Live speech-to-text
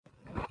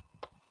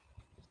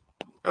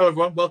Hello,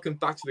 everyone. Welcome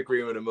back to the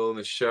Greenwood and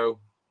Mulliner show.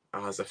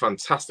 As a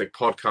fantastic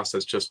podcast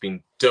has just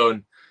been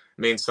done,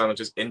 me and Sam have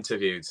just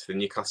interviewed the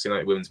Newcastle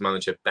United women's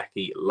manager,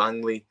 Becky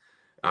Langley.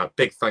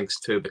 Big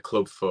thanks to the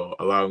club for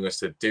allowing us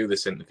to do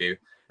this interview.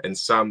 And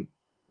Sam,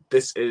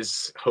 this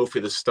is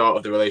hopefully the start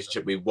of the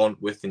relationship we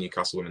want with the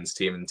Newcastle women's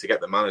team, and to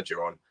get the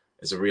manager on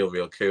is a real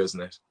coup,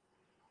 isn't it?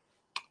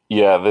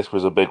 Yeah, this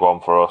was a big one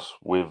for us.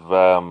 We've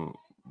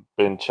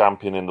been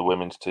championing the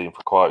women's team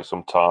for quite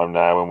some time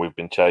now, and we've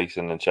been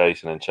chasing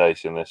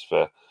this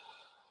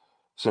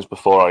since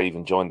before I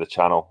even joined the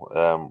channel,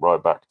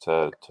 right back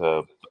to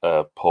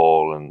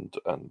Paul and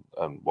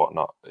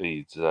whatnot.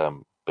 He's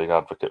big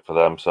advocate for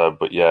them. So,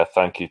 but yeah,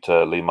 thank you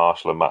to Lee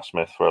Marshall and Matt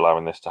Smith for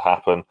allowing this to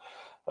happen.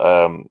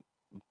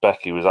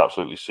 Becky was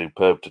absolutely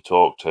superb to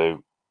talk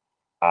to,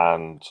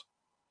 and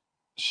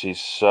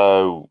she's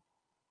so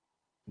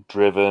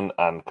driven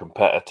and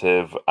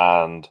competitive,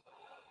 and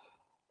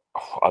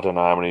I don't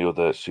know how many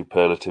other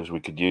superlatives we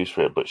could use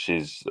for it, but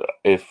she's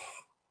if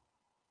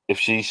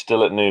she's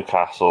still at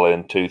Newcastle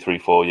in 2, 3,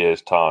 4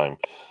 years' time,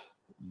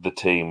 the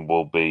team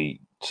will be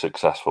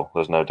successful.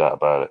 There's no doubt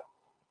about it.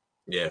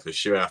 Yeah, for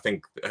sure. I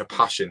think her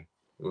passion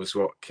was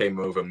what came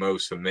over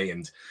most for me,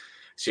 and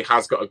she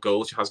has got a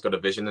goal, she has got a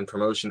vision, and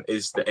promotion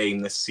is the aim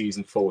this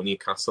season for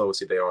Newcastle.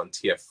 Obviously, they are on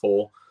tier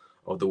 4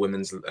 of the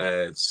women's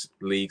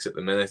leagues at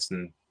the minute,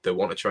 and they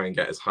want to try and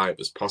get as high up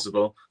as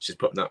possible. She's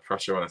putting that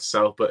pressure on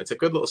herself, but it's a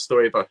good little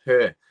story about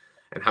her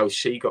and how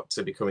she got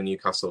to become a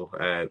Newcastle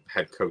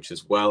head coach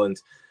as well. And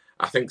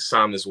I think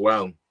Sam as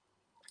well,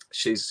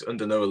 she's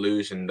under no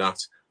illusion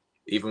that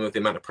even with the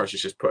amount of pressure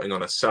she's putting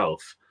on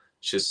herself,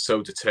 she's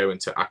so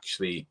determined to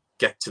actually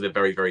get to the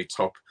very, very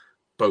top,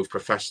 both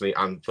professionally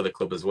and for the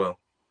club as well.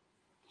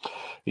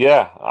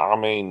 Yeah, I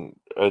mean,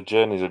 her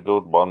journey's a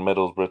good one.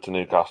 Middlesbrough to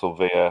Newcastle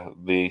via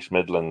the East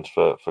Midlands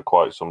for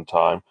quite some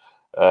time.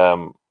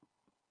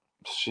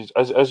 She's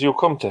as you'll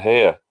come to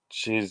hear,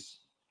 she's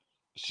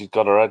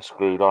got her head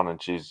screwed on,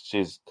 and she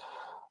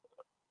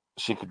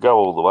could go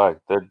all the way.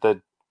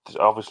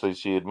 Obviously,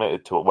 she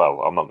admitted to it.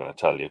 Well, I'm not going to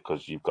tell you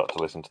because you've got to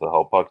listen to the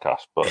whole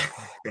podcast. But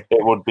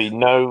it would be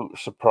no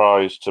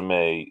surprise to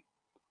me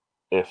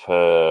if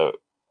her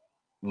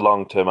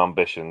long-term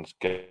ambitions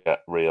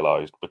get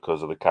realised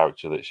because of the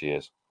character that she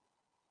is.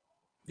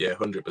 Yeah,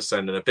 100%.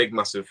 And a big,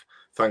 massive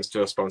thanks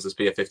to our sponsors,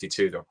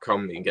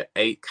 Ep14.com. You can get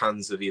 8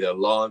 cans of either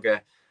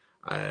lager,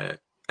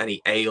 any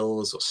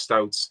ales or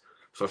stouts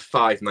for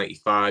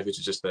 $5.95, which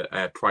is just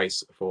the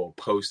price for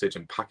postage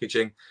and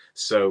packaging.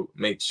 So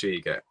make sure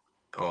you get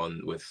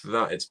on with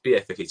that. It's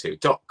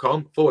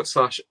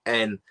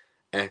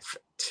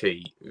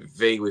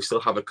Ep52.com/NFTV. We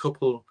still have a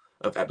couple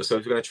of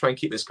episodes. We're going to try and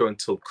keep this going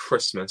till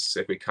Christmas,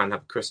 if we can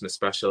have a Christmas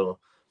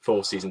special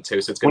for season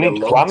 2. So it's going to be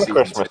a long plan the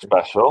Christmas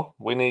special.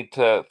 We need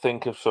to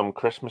think of some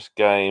Christmas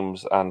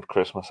games and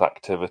Christmas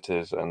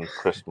activities and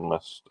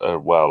Christmas, a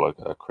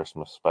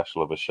Christmas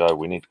special of a show.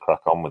 We need to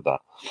crack on with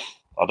that.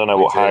 I don't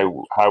know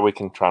how we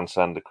can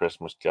transcend a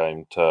Christmas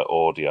game to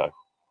audio.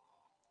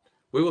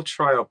 We will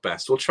try our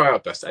best. We'll try our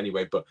best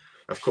anyway. But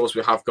of course,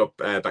 we have got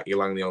Becky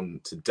Langley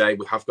on today.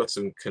 We have got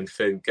some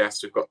confirmed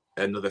guests. We've got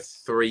another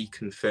 3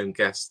 confirmed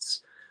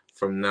guests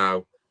from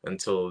now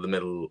until the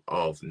middle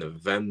of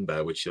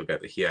November, which you'll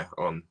get to hear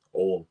on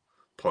all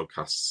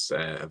podcasts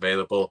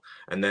available.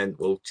 And then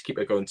we'll keep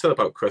it going until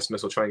about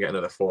Christmas. We'll try and get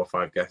another 4 or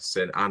 5 guests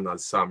in. And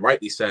as Sam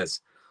rightly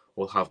says,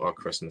 we'll have our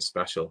Christmas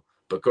special.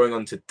 But going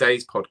on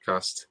today's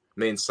podcast,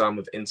 me and Sam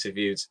have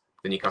interviewed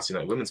the Newcastle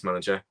United women's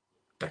manager,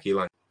 Becky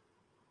Langley.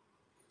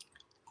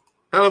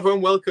 Hello,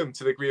 everyone. Welcome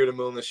to the Greenwood and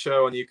Mulliner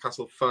show on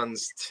Newcastle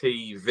Fans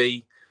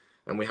TV.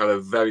 And we have a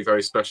very,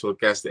 very special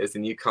guest. It is the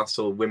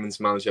Newcastle women's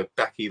manager,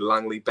 Becky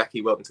Langley.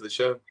 Becky, welcome to the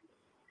show.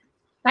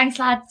 Thanks,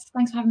 lads.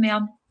 Thanks for having me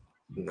on.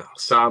 No,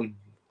 Sam,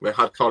 we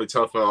had Carly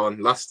Telfer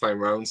on last time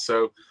round,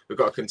 so we've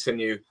got to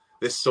continue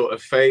this sort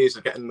of phase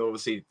of getting,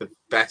 obviously, the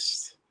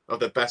best of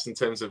the best in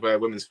terms of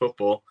women's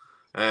football.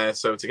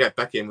 So to get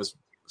Becky in was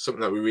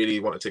something that we really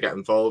wanted to get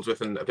involved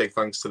with, and a big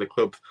thanks to the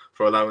club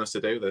for allowing us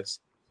to do this.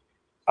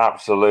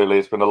 Absolutely.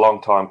 It's been a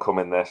long time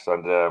coming, this,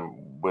 and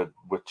we're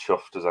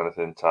chuffed as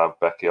anything to have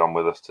Becky on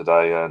with us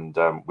today. And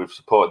we've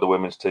supported the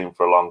women's team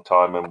for a long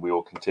time, and we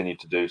will continue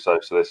to do so.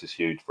 So this is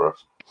huge for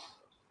us.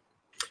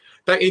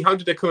 Becky, how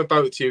did it come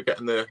about to you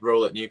getting the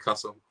role at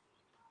Newcastle?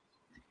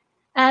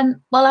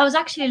 Well, I was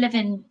actually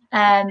living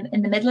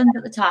in the Midlands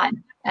at the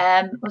time.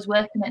 I was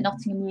working at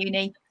Nottingham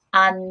Uni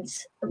and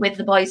with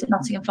the boys at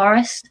Nottingham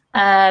Forest.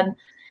 And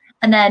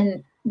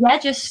then,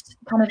 just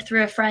kind of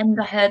through a friend,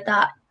 I heard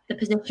that the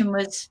position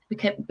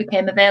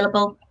became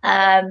available,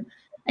 and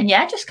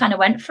just kind of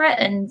went for it.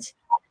 And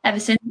ever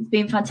since, it's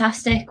been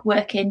fantastic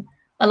working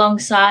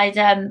alongside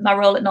my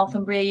role at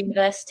Northumbria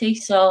University.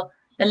 So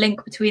the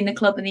link between the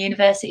club and the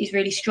university is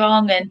really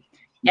strong, and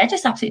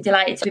just absolutely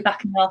delighted to be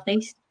back in the North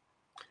East.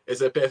 Is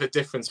there a bit of a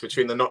difference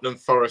between the Nottingham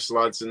Forest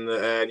lads and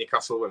the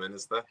Newcastle women,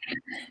 is there?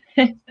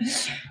 A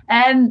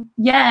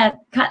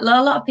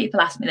lot of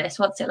people ask me this.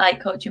 What's it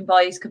like coaching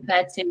boys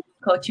compared to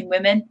coaching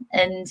women?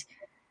 And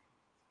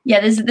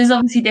there's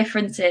obviously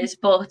differences,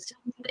 but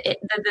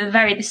they're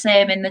very the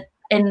same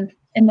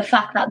in the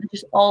fact that they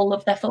just all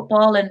love their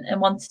football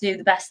and want to do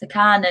the best they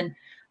can, and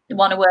they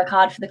want to work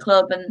hard for the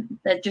club, and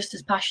they're just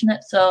as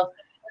passionate. So,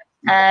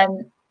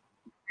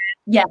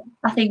 yeah,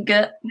 I think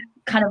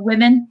kind of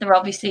women, they're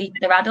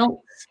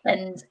adults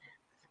and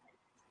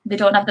they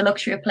don't have the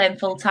luxury of playing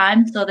full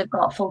time, so they've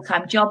got full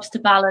time jobs to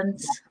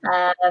balance,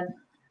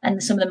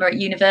 and some of them are at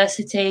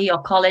university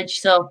or college,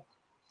 so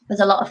there's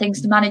a lot of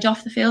things to manage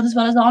off the field as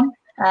well as on.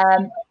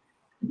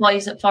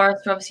 Boys at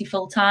Forest are obviously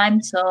full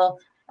time,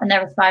 and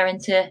they're aspiring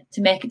to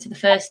make it to the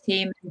first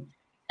team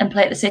and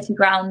play at the City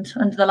Ground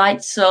under the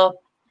lights. So,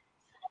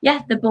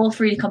 yeah, they're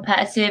both really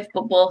competitive,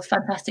 but both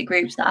fantastic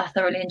groups that I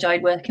thoroughly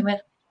enjoyed working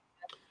with.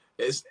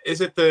 Is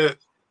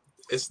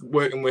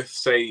working with,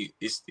 say,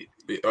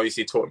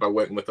 obviously talking about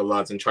working with the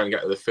lads and trying to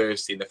get to the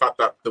first team. The fact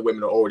that the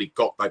women have already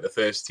got like the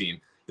first team,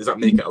 does that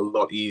make it a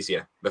lot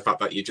easier? The fact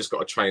that you just got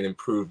to try and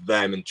improve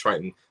them and try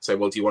and say,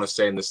 well, do you want to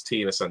stay in this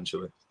team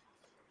essentially?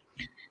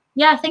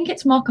 Yeah, I think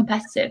it's more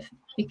competitive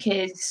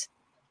because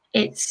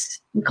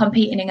it's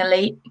competing in a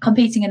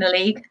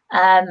league,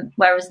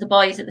 whereas the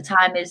boys at the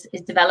time is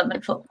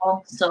development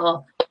football.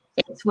 So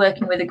it's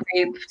working with a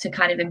group to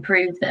kind of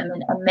improve them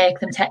and make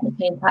them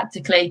technically and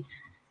tactically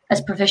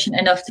as proficient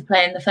enough to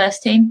play in the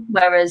first team.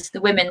 Whereas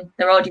the women,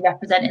 they're already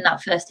representing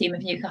that first team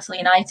of Newcastle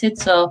United.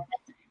 So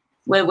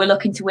we're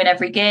looking to win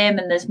every game,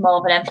 and there's more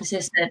of an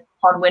emphasis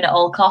on win at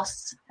all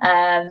costs.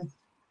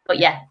 But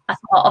yeah, I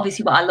thought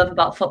obviously what I love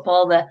about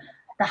football, the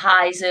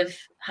highs of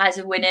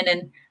winning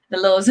and the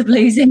lows of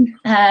losing.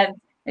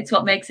 It's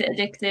what makes it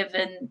addictive,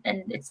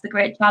 and it's the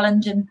great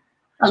challenge, and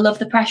I love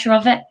the pressure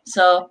of it.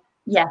 So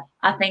yeah,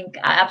 I think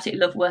I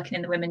absolutely love working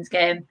in the women's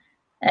game,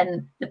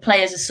 and the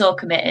players are so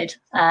committed,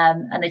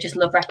 and they just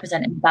love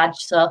representing the badge.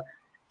 So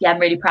yeah, I'm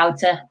really proud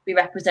to be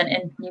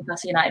representing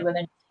Newcastle United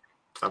women.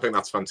 I think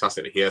that's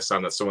fantastic to hear,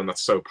 Sam, that someone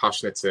that's so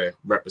passionate to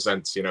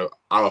represent,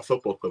 our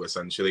football club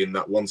essentially, and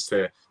that wants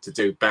to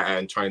do better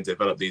and try and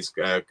develop these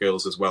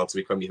girls as well to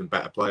become even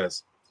better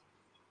players.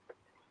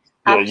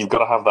 Yeah, you've got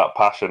to have that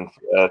passion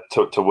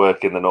to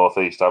work in the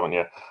northeast, haven't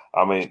you?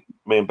 I mean,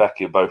 me and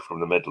Becky are both from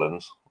the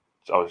Midlands.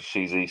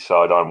 She's east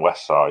side, I'm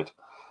west side.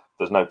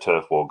 There's no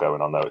turf war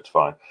going on, though. It's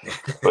fine.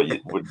 But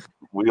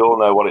we all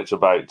know what it's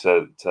about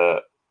to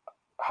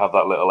have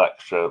that little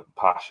extra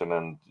passion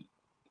and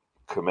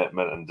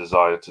commitment and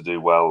desire to do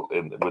well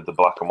with the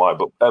black and white.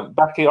 But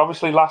Becky,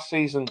 obviously, last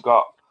season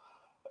got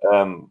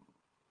not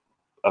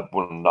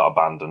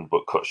abandoned,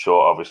 but cut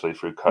short, obviously,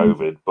 through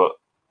COVID. But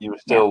you were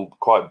still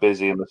quite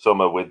busy in the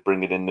summer with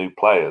bringing in new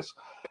players.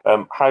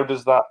 How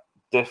does that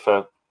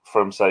differ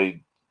from,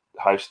 say,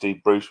 how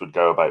Steve Bruce would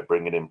go about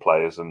bringing in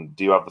players? And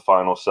do you have the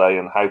final say?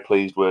 And how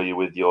pleased were you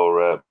with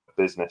your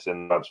business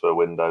in the transfer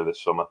window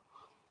this summer?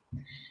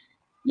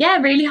 Yeah,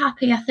 really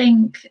happy. I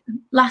think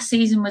last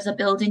season was a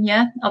building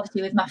year,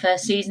 obviously with my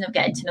first season of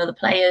getting to know the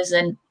players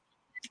and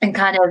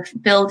kind of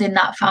building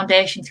that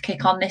foundation to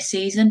kick on this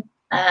season.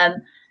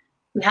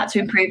 We had to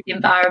improve the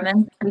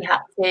environment. We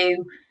had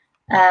to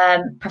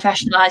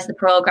professionalise the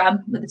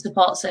programme with the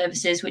support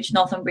services, which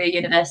Northumbria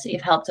University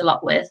have helped a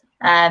lot with.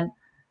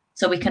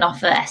 So we can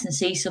offer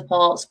S&C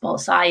support,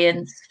 sports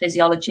science,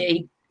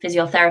 physiology,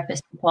 physiotherapist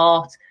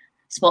support,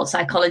 sports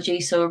psychology.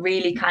 So we're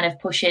really kind of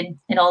pushing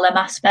in all them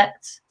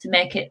aspects to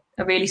make it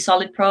a really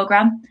solid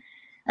programme.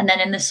 And then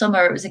in the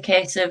summer, it was a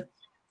case of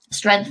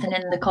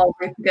strengthening the core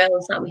group of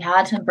girls that we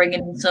had and bringing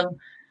in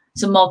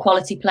some more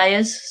quality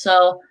players.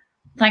 So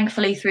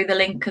thankfully, through the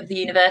link of the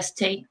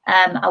university,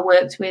 I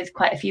worked with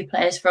quite a few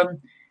players from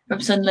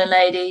Sunderland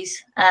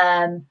ladies.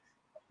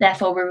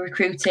 Therefore, we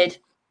recruited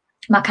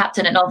my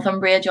captain at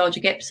Northumbria,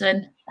 Georgia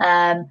Gibson.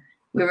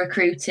 We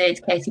recruited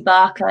Katie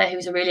Barker,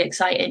 who's a really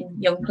exciting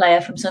young player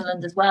from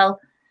Sunderland as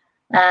well.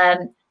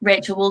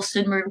 Rachel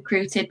Woolston we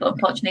recruited, but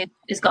unfortunately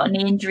has got a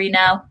knee injury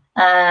now.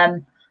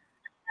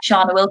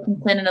 Shauna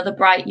Wilkinson, another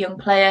bright young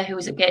player who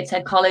was at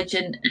Gateshead College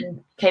and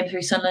came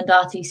through Sunderland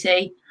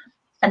RTC.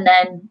 And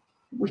then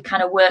we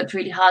kind of worked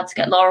really hard to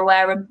get Laura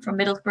Wareham from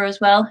Middlesbrough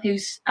as well,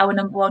 who's our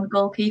number one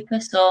goalkeeper.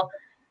 So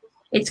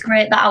it's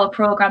great that our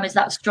programme is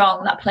that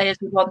strong that players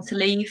would want to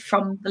leave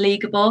from the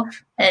league above.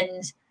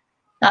 And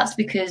that's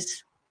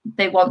because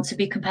they want to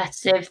be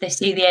competitive. They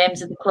see the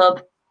aims of the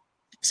club.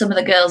 Some of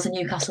the girls are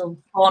Newcastle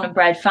born and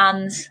bred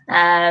fans.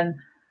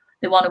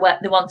 They want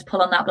to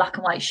pull on that black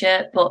and white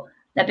shirt, but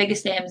their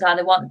biggest aims are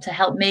they want to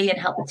help me and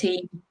help the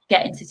team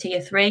get into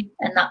Tier 3,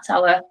 and that's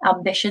our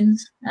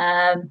ambitions.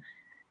 And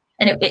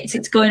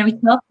it's going to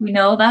be tough. We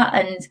know that,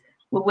 and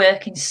we're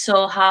working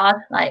so hard.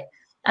 Like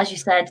as you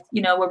said,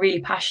 we're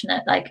really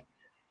passionate. Like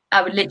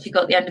I would literally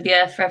go at the end of the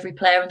earth for every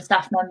player and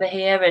staff member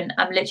here, and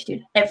I'm literally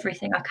doing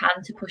everything I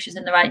can to push us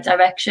in the right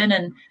direction.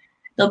 And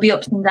there'll be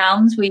ups and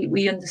downs.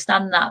 We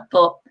understand that,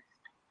 but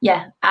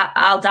yeah,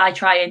 I'll die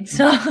trying.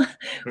 So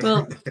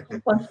we'll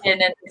push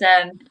in,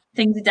 and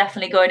things are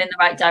definitely going in the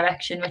right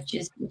direction, which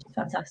is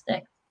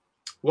fantastic.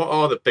 What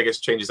are the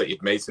biggest changes that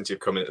you've made since you've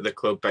come into the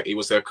club, Becky?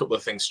 Was there a couple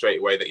of things straight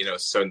away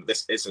that so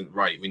this isn't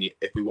right?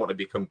 If we want to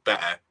become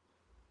better,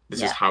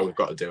 this is how we've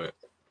got to do it.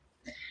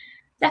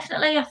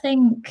 Definitely, I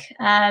think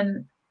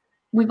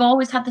we've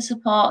always had the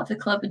support of the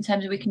club in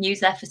terms of we can use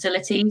their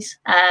facilities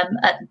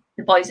at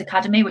the Boys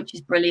Academy, which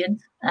is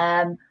brilliant.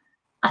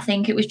 I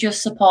think it was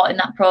just supporting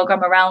that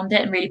programme around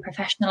it and really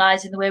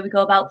professionalising the way we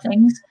go about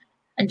things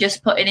and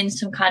just putting in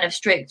some kind of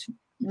strict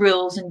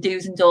rules and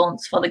do's and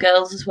don'ts for the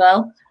girls as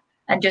well,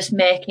 and just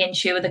making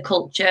sure the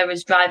culture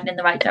is driving in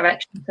the right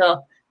direction.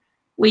 So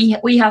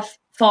we have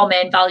 4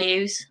 main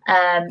values: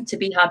 to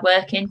be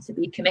hardworking, to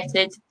be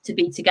committed, to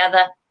be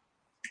together,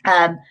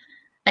 and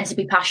to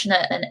be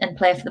passionate and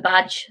play for the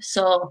badge.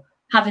 So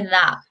having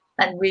that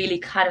and really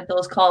kind of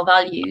those core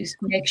values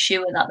make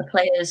sure that the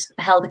players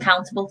are held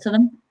accountable to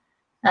them.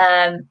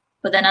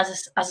 But then,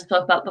 as I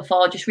spoke about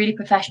before, just really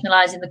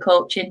professionalising the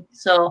coaching.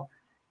 So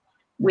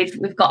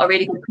we've got a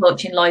really good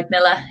coach in Lloyd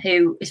Miller,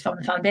 who is from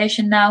the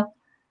foundation now.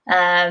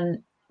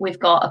 We've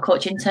got a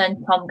coach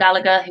intern, Tom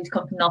Gallagher, who's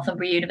come from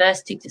Northumbria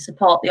University to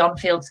support the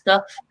on-field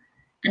stuff.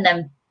 And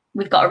then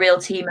we've got a real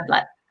team of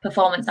like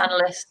performance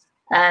analysts,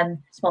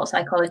 sports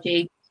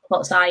psychology,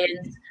 sports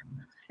science,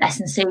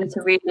 S&C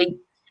to really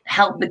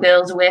help the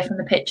girls away from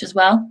the pitch as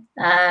well.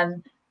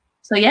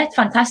 So yeah, it's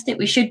fantastic.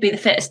 We should be the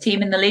fittest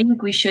team in the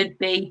league. We should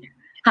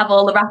have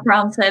all the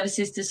wraparound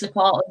services to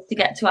support us to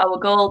get to our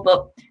goal.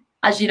 But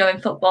as you know,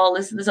 in football,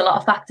 there's a lot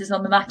of factors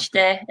on the match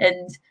day,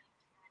 and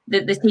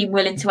the team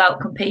willing to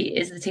outcompete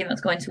is the team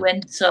that's going to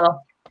win. So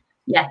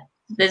yeah,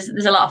 there's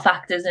a lot of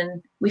factors,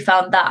 and we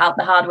found that out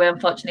the hard way,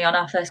 unfortunately, on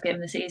our first game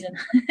of the season.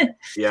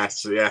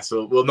 Yes.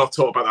 So we'll not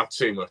talk about that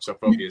too much, for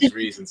obvious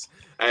reasons.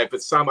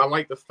 But Sam, I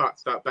like the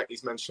fact that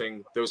Becky's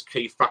mentioning those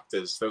key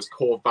factors, those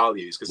core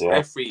values, because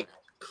every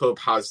club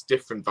has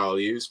different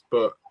values,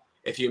 but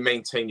if you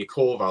maintain your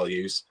core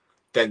values,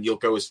 then you'll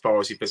go as far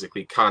as you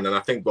physically can. And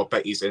I think what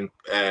Becky's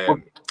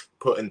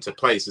put into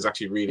place is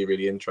actually really,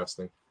 really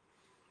interesting.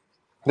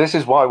 This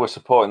is why we're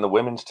supporting the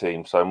women's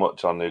team so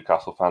much on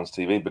Newcastle Fans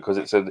TV, because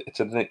it's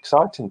an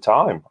exciting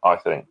time. I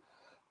think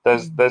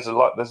there's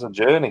a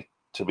journey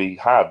to be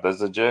had.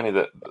 There's a journey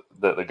that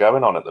they're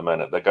going on at the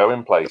minute. They're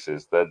going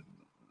places. They're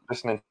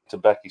listening to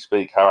Becky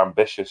speak how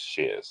ambitious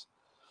she is.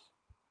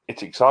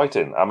 It's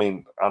exciting. I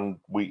mean, and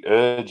we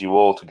urge you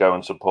all to go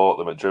and support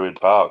them at Druid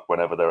Park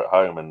whenever they're at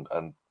home,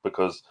 and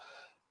because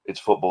it's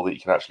football that you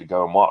can actually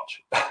go and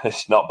watch.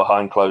 It's not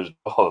behind closed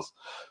doors.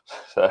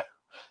 So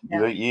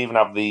you even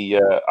have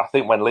the. I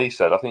think when Lee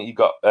said, I think you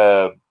got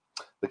the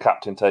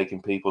captain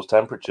taking people's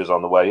temperatures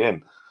on the way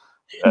in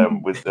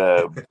with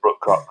Brooke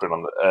Cochran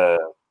on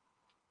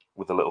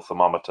with a little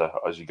thermometer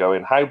as you go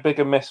in. How big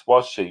a miss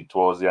was she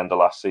towards the end of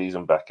last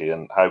season, Becky?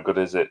 And how good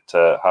is it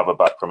to have her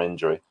back from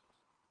injury?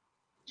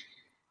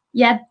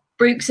 Yeah,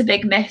 Brooke's a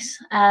big miss.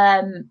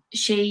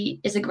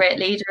 She is a great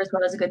leader as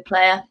well as a good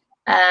player.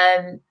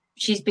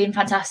 She's been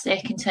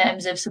fantastic in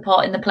terms of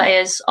supporting the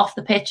players off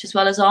the pitch as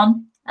well as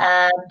on.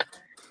 I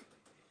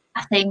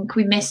think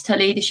we missed her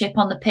leadership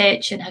on the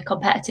pitch and her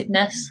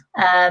competitiveness.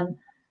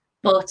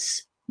 But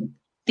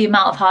the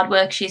amount of hard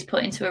work she's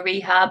put into a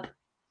rehab,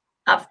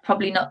 I've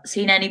probably not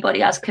seen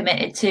anybody as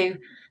committed to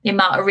the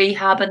amount of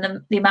rehab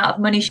and the amount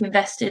of money she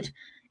invested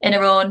in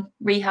her own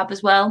rehab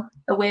as well,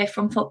 away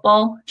from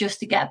football, just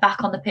to get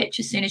back on the pitch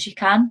as soon as you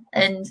can.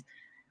 And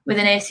with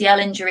an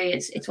ACL injury,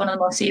 it's one of the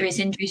most serious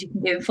injuries you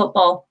can do in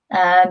football.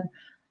 And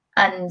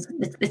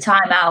the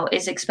time out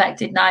is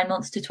expected 9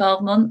 months to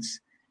 12 months.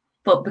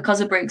 But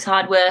because of Brooke's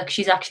hard work,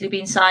 she's actually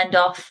been signed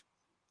off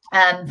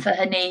for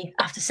her knee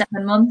after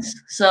 7 months.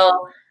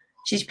 So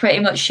she's pretty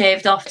much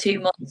shaved off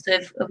 2 months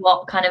of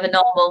what kind of a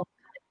normal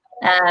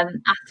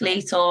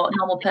athlete or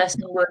normal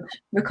person would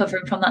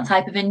recovering from that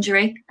type of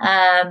injury.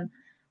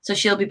 So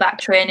she'll be back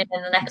training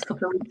in the next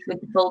couple of weeks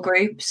with the full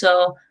group.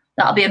 So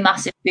that'll be a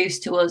massive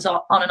boost to us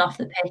on and off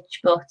the pitch.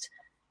 But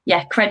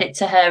yeah, credit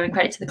to her and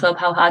credit to the club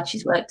how hard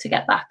she's worked to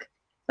get back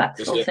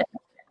to full fit.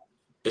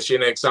 Is she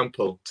an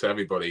example to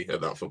everybody at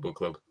that football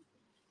club?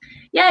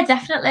 Yeah,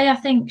 definitely. I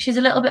think she's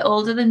a little bit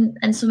older than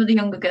some of the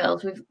younger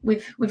girls.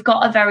 We've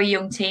got a very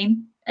young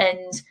team,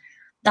 and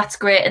that's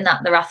great in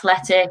that they're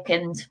athletic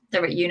and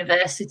they're at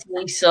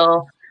university,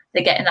 so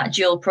they're getting that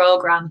dual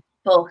program.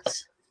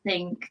 But I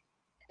think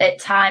at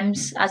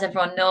times, as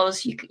everyone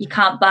knows, you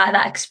can't buy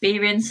that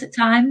experience at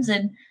times.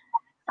 And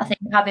I think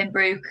having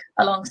Brooke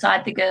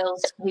alongside the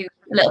girls who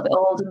are a little bit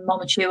older and more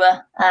mature,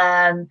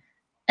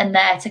 and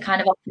there to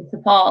kind of offer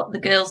support,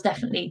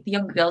 the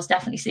younger girls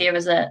definitely see her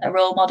as a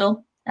role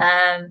model.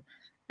 And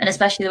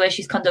especially the way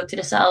she's conducted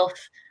herself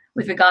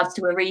with regards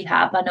to her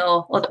rehab. I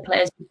know other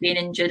players who've been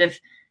injured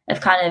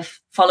have kind of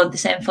followed the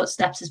same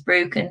footsteps as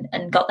Brooke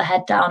and got the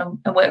head down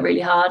and worked really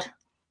hard.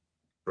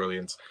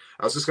 Brilliant.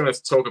 I was just going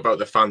to talk about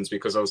the fans,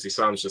 because obviously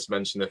Sam's just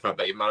mentioned the fact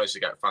that you managed to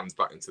get fans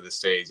back into the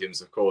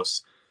stadiums. Of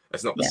course,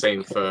 it's not the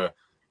same for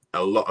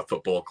a lot of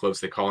football clubs.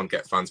 They can't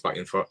get fans back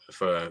in for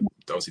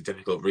obviously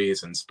difficult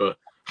reasons. But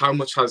how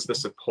much has the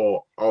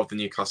support of the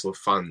Newcastle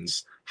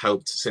fans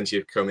helped since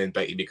you've come in,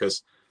 Becky?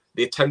 Because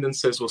the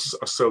attendances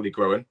are slowly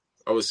growing.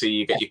 Obviously,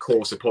 you get your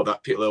core support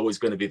that people are always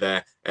going to be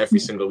there every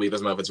single week.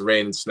 Doesn't matter if it's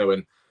raining,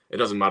 snowing. It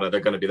doesn't matter. They're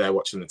going to be there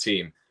watching the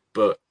team.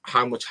 but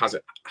how much has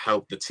it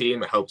helped the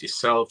team? It helped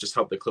yourself, just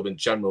helped the club in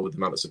general with the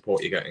amount of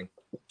support you're getting?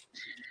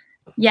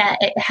 Yeah,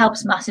 it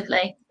helps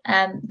massively.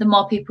 The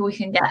more people we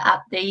can get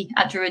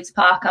at Druids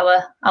Park,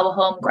 our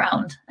home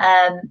ground,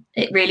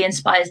 it really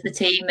inspires the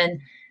team, and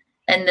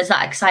there's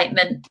that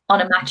excitement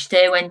on a match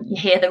day when you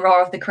hear the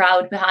roar of the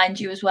crowd behind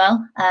you as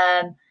well.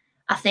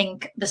 I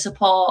think the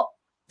support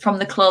from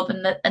the club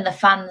and the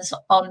fans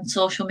on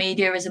social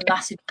media is a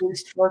massive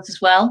boost for us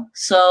as well.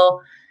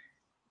 So,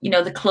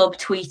 the club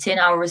tweeting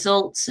our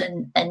results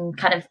and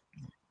kind of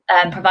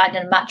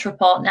providing a match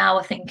report now,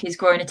 I think, is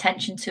growing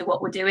attention to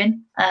what we're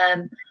doing.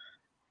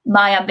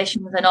 My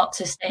ambitions are not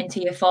to stay in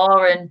Tier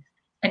 4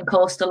 and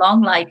coast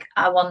along. Like,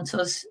 I want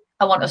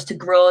us to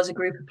grow as a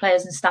group of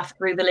players and staff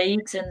through the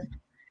leagues. And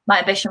my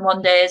ambition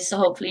one day is, so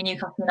hopefully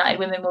Newcastle United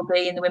Women will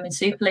be in the Women's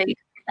Super League.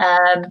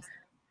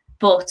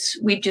 But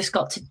we've just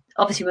got to,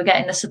 obviously we're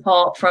getting the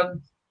support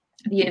from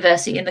the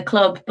university and the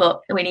club,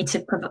 but we need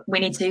to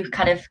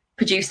kind of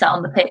produce that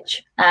on the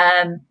pitch.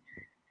 And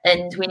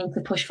we need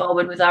to push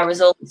forward with our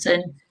results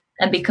and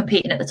be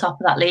competing at the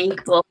top of that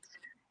league. But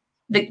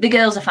the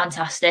girls are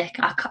fantastic.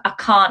 I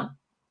can't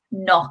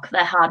knock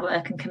their hard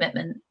work and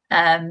commitment.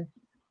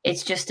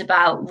 It's just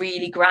about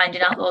really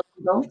grinding out those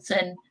results,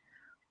 and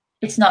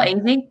it's not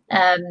easy.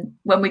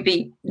 When we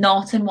beat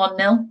Norton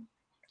 1-0,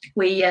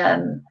 we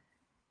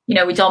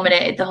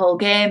dominated the whole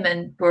game,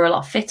 and we're a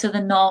lot fitter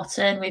than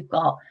Norton. We've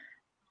got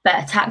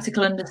better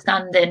tactical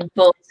understanding,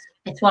 but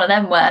it's one of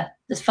them where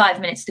there's 5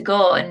 minutes to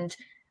go, and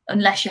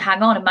unless you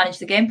hang on and manage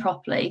the game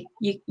properly,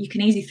 you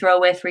can easily throw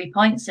away 3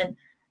 points, and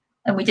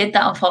we did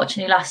that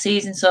unfortunately last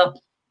season. So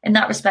in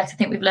that respect, I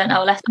think we've learned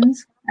our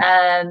lessons.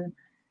 And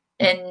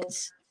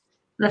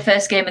the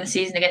first game of the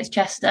season against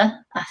Chester,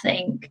 I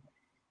think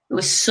it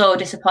was so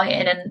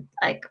disappointing, and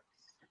like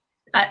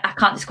I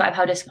can't describe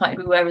how disappointed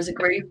we were as a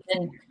group.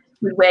 And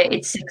we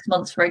waited 6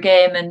 months for a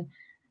game, and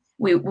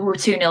we were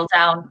 2-0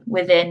 down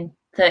within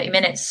 30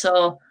 minutes.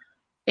 So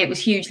it was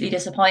hugely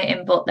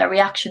disappointing, but their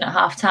reaction at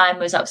half time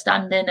was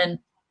outstanding. And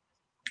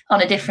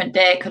on a different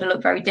day, it could have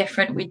looked very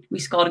different. We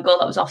scored a goal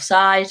that was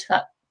offside,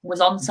 that was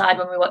onside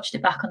when we watched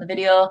it back on the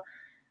video.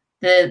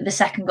 The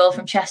second goal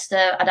from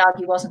Chester, I'd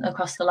argue, wasn't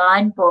across the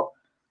line, but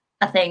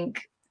I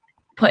think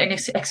putting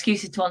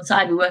excuses to one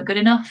side, we weren't good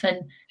enough.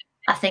 And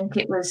I think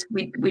it was,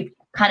 we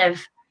kind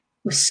of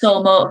was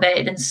so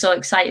motivated and so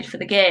excited for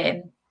the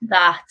game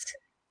that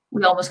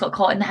we almost got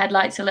caught in the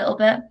headlights a little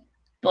bit.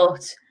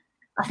 But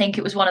I think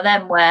it was one of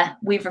them where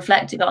we've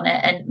reflected on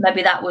it, and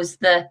maybe that was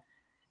the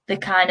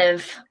kind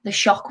of the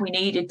shock we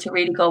needed to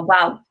really go,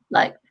 wow,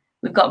 like,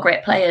 we've got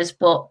great players,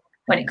 but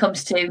when it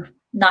comes to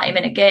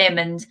 90-minute game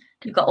and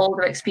you've got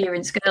older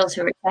experienced girls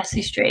who are at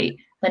Wesley Street,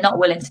 they're not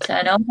willing to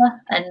turn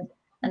over.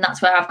 And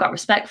that's where I've got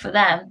respect for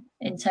them,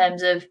 in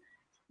terms of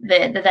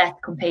they're there to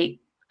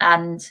compete,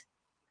 and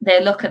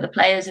they look at the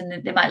players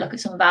and they might look at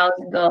some of ours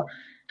and go,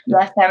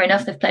 yeah, fair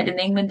enough, they've played in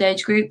the England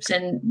age groups,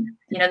 and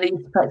they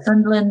used to play at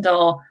Sunderland,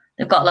 or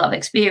they've got a lot of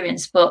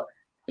experience, but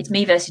it's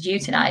me versus you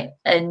tonight.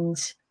 And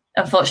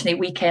unfortunately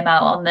we came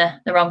out on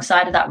the wrong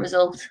side of that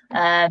result.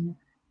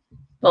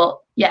 But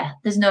yeah,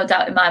 there's no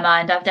doubt in my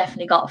mind, I've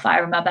definitely got a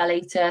fire in my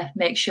belly to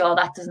make sure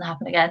that doesn't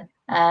happen again.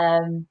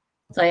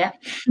 So yeah.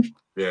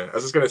 Yeah,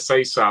 as I was going to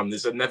say, Sam,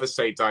 there's a never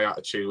say die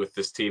attitude with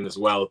this team as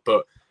well,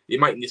 but you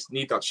might just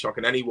need that shock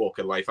in any walk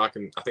of life. I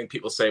think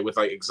people say with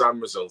like exam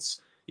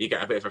results, you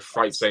get a bit of a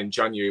fright, say in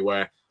January,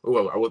 where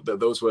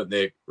those weren't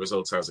the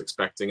results I was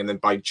expecting, and then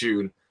by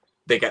June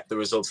they get the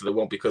results that they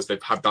want because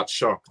they've had that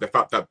shock. The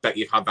fact that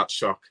Becky had that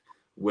shock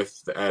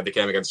with the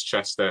game against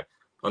Chester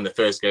on the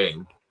first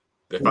game,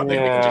 the fact that they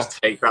can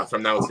just take that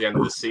from now to the end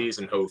of the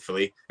season,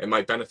 hopefully it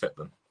might benefit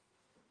them.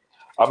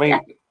 I mean,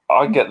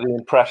 I get the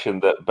impression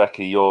that,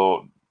 Becky,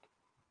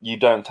 you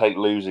don't take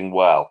losing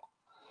well.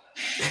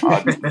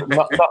 not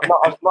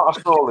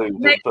a sore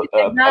loser, but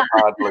a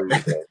bad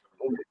loser.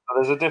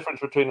 There's a difference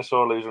between a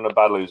sore loser and a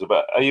bad loser.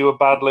 But are you a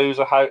bad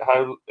loser?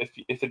 How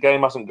if the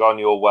game hasn't gone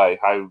your way,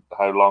 how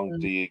long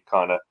do you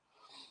kind of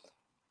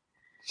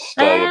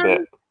stay a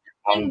bit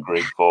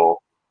angry for?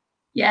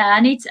 Yeah, I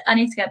need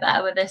to get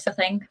better with this, I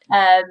think.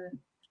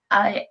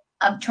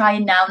 I'm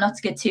trying now not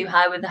to get too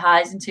high with the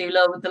highs and too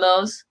low with the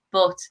lows.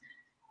 But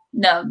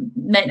no,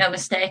 make no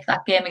mistake,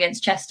 that game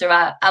against Chester,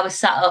 I was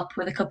sat up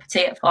with a cup of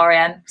tea at 4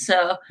 a.m.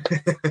 So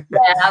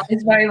yeah, I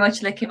was very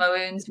much licking my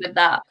wounds with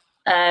that,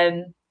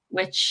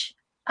 which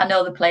I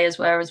know the players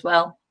were as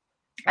well.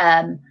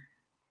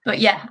 But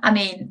yeah, I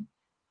mean,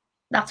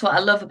 that's what I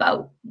love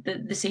about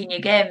the senior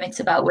game. It's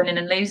about winning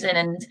and losing,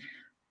 and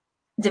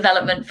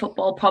development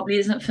football probably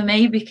isn't for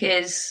me,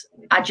 because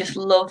I just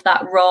love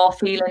that raw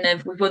feeling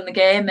of we've won the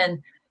game.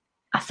 And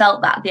I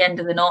felt that at the end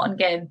of the Norton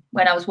game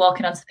when I was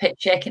walking onto the pitch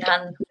shaking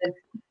hands with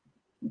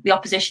the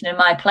opposition and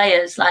my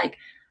players, like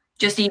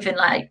just even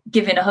like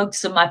giving a hug to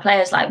some of my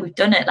players, like we've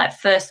done it, like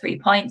first 3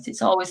 points,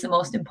 it's always the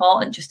most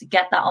important, just to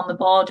get that on the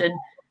board and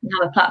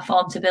have a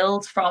platform to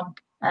build from.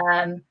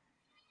 And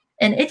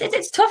it's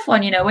a tough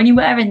one, when you're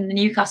wearing the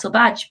Newcastle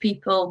badge,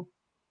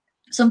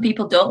 some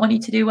people don't want you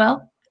to do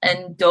well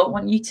and don't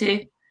want you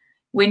to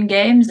win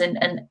games.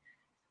 And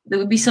there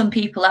would be some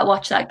people that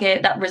watched that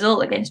game, that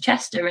result against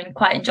Chester, and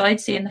quite enjoyed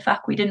seeing the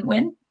fact we didn't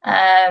win.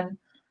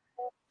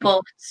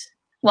 But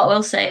what I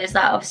will say is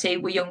that obviously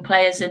we're young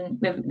players and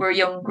we're a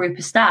young group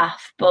of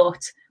staff, but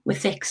we're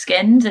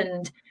thick-skinned,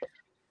 and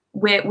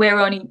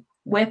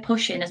we're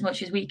pushing as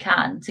much as we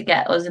can to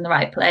get us in the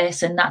right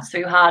place, and that's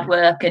through hard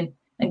work and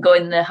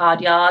going the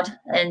hard yard.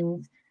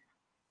 And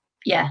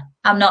yeah,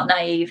 I'm not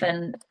naive,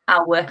 and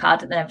I'll work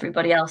harder than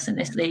everybody else in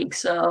this league.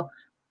 So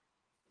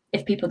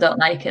if people don't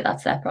like it,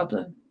 that's their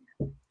problem.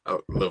 Oh,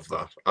 love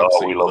that.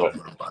 Absolutely love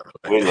that, by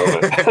the way. We love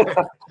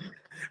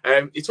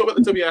it. You talked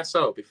about the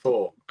WSL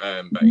before,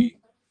 Becky.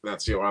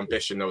 That's your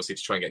ambition, obviously,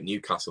 to try and get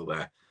Newcastle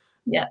there.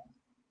 Yeah.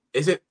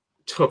 Is it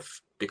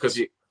tough? Because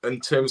in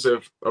terms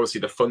of,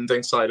 obviously, the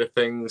funding side of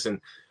things,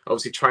 and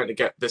obviously trying to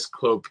get this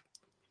club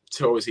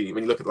to, obviously,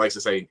 when you look at, like I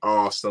say,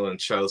 Arsenal and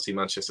Chelsea,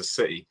 Manchester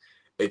City,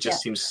 it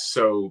just seems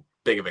so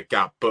big of a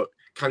gap. But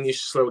can you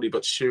slowly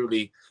but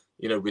surely,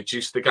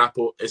 reduce the gap,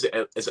 or is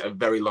it a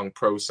very long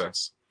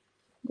process?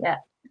 Yeah.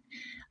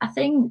 I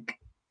think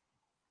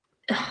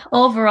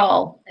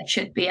overall it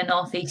should be a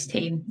Northeast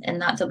team in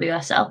that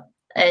WSL,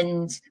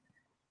 and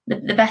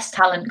the best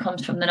talent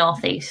comes from the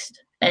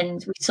Northeast,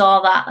 and we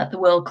saw that at the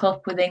World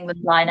Cup with England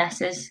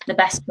Lionesses. The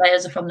best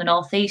players are from the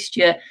Northeast.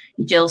 Your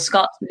Jill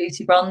Scotts, the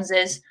Lucy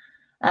Bronzes,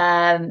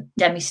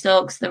 Demi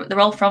Stokes. They're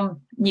all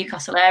from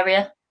Newcastle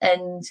area,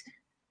 and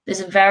there's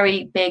a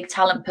very big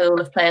talent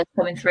pool of players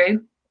coming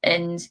through,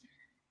 and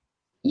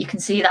you can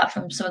see that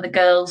from some of the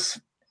girls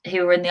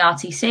who are in the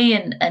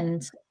RTC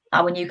and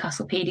our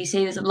Newcastle PDC.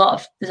 There's a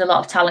lot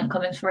of talent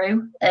coming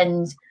through,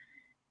 and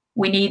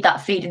we need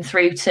that feeding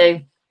through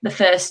to the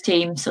first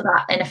team, so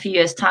that in a few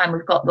years' time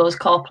we've got those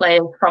core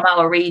players from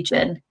our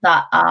region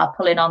that are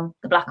pulling on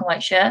the black and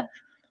white shirt.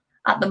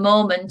 At the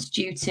moment,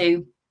 due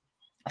to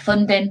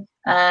funding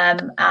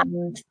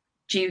and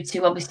due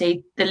to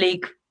obviously the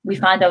league we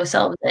find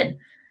ourselves in,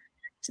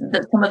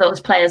 that some of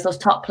those players, those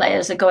top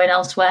players, are going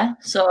elsewhere.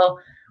 So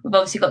we've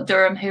obviously got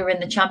Durham, who are in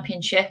the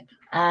Championship,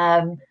 who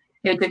are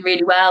doing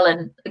really well,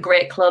 and a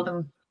great club.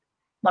 And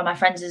one of my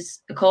friends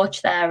is a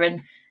coach there,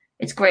 and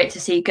it's great to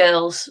see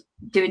girls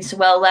doing so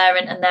well there,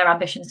 and their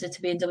ambitions are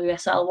to be in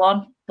WSL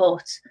 1.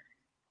 But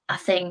I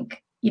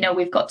think,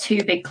 we've got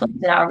two big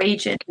clubs in our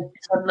region,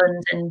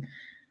 Sunderland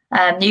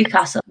and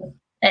Newcastle,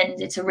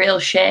 and it's a real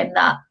shame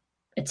that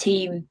a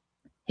team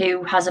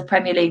who has a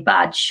Premier League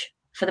badge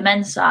for the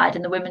men's side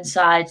and the women's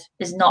side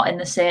is not in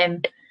the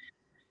same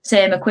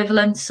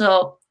equivalent.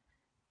 So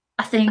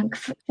I think,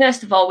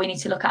 first of all, we need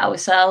to look at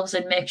ourselves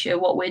and make sure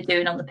what we're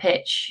doing on the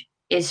pitch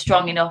is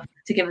strong enough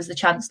to give us the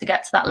chance to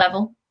get to that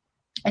level.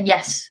 And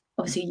yes,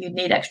 obviously you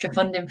need extra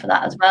funding for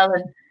that as well.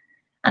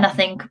 And I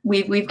think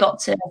we've got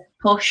to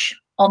push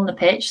on the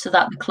pitch so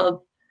that the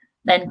club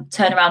then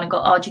turn around and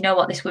go, oh, do you know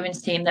what, this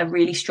women's team, they're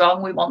really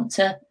strong. We want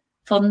to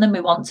fund them.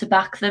 We want to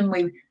back them.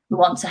 We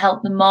want to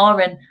help them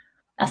more. And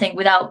I think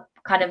without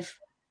kind of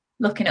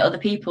looking at other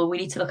people, we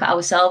need to look at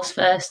ourselves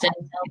first. And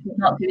if we're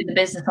not doing the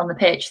business on the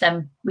pitch,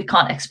 then we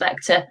can't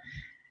expect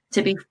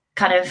to be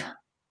kind of,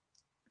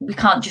 we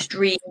can't just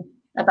dream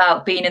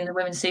about being in the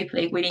Women's Super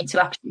League. We need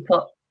to actually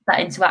put that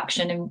into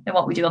action in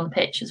what we do on the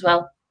pitch as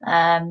well.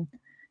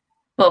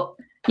 But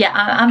yeah,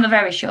 I'm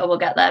very sure we'll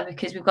get there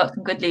because we've got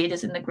some good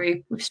leaders in the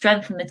group. We've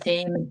strengthened the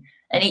team,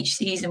 and each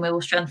season we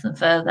will strengthen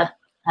further.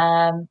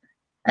 And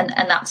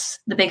that's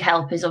the big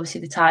help is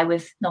obviously the tie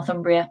with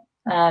Northumbria.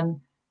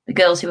 The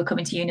girls who are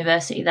coming to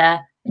university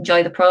there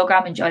enjoy the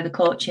programme, enjoy the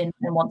coaching,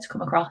 and want to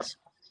come across.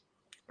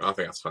 I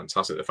think that's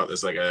fantastic. The fact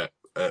there's like a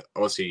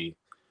obviously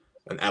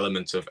an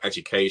element of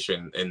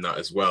education in that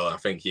as well. I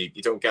think you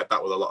don't get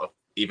that with a lot of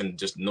even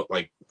just not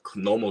like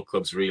normal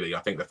clubs really. I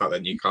think the fact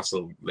that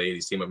Newcastle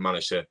ladies team have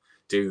managed to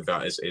do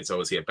that is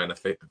obviously a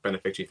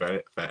beneficiary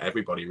for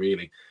everybody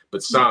really.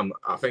 But Sam,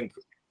 I think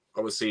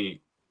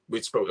obviously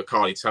we spoke to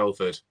Carly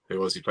Telford, who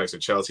obviously plays for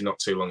Chelsea not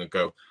too long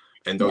ago,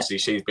 and obviously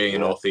she's being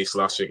in North East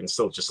last week and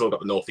still got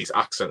the North East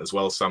accent as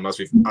well, Sam, as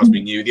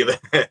we knew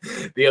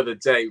the other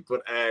day.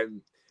 But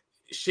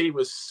she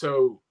was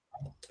so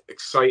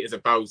excited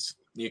about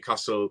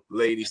Newcastle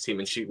ladies team,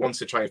 and she wants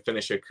to try and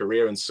finish her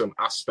career in some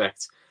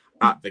aspect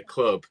at the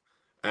club.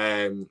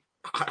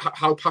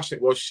 How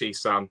passionate was she,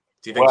 Sam?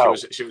 Do you think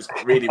she was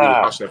really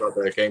passionate about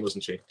the game,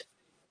 wasn't she?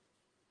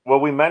 Well,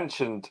 we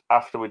mentioned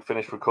after we'd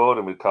finished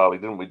recording with Carly,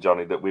 didn't we,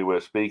 Johnny, that we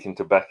were speaking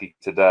to Becky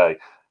today,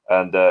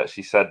 and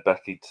she said,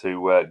 Becky,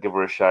 to give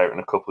her a shout in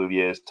a couple of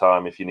years'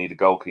 time if you need a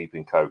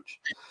goalkeeping coach.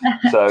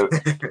 So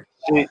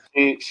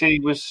she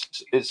was.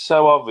 It's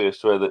so obvious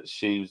to her that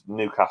she's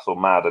Newcastle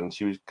mad, and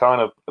she was kind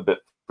of a bit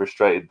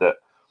frustrated that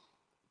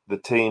the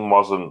team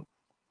wasn't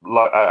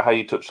like how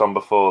you touched on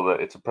before, that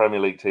it's a Premier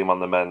League team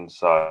on the men's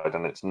side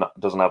and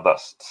doesn't have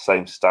that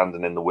same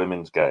standing in the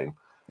women's game.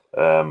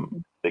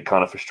 It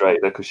kind of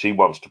frustrated her because she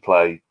wants to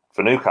play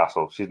for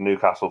Newcastle. She's a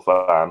Newcastle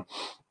fan.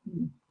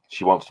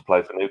 She wants to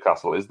play for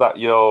Newcastle. Is that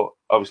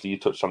obviously you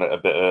touched on it a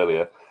bit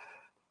earlier,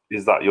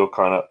 is that your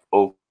kind of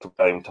ultimate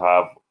aim to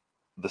have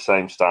the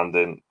same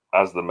standing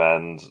as the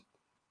men's,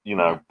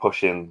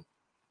 pushing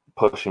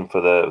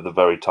for the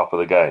very top of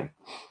the game?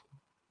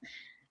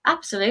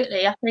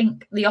 Absolutely. I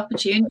think the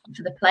opportunity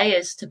for the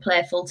players to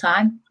play full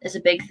time is a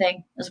big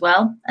thing as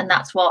well. And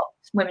that's what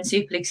Women's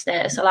Super League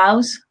status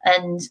allows.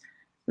 And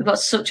we've got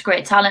such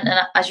great talent. And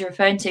as you're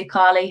referring to,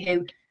 Carly,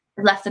 who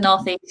left the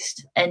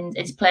Northeast and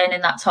is playing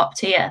in that top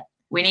tier,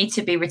 we need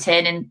to be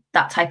retaining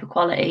that type of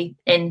quality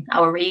in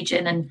our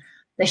region. And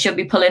they should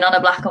be pulling on a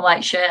black and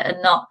white shirt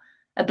and not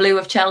a blue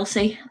of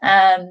Chelsea.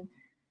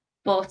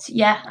 But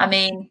yeah, I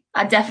mean,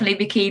 I'd definitely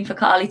be keen for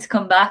Carly to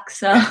come back.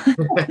 So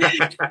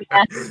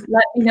yeah,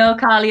 let me know,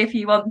 Carly, if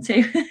you want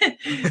to.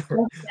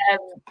 But,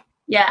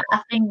 yeah,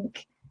 I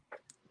think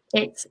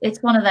it's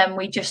one of them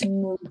we just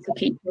need to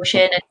keep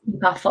pushing and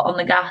keep our foot on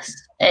the gas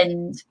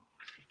and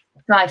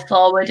drive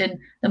forward. And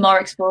the more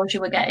exposure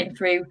we're getting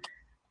through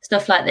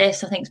stuff like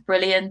this, I think is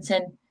brilliant.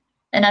 And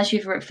as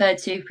you've referred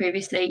to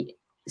previously,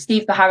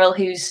 Steve Baharrell,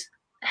 who's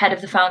head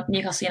of the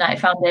Newcastle United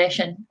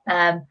Foundation,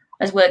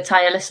 has worked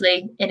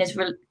tirelessly in his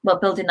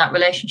building that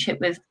relationship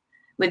with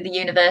the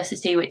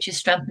university, which has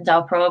strengthened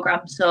our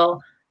programme. So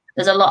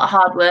there's a lot of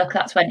hard work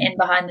that's went in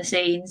behind the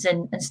scenes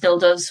and still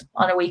does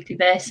on a weekly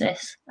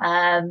basis.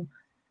 But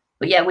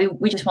yeah,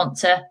 we just want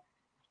to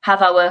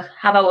have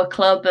our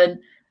club and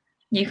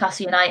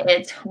Newcastle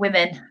United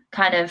women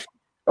kind of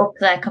up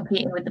there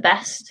competing with the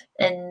best.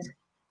 And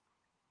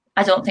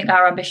I don't think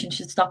our ambition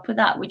should stop with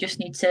that. We just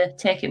need to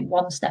take it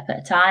one step at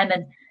a time.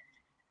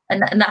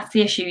 And that's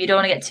the issue. You don't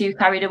want to get too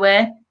carried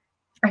away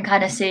and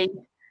kind of see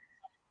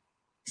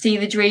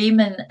the dream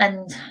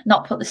and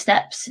not put the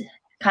steps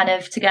kind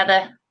of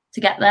together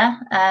to get there.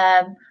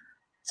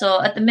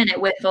 So at the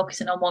minute, we're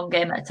focusing on one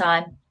game at a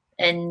time.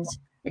 And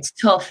it's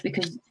tough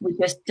because we're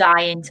just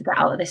dying to get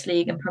out of this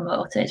league and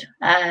promoted.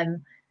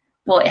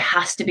 But it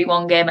has to be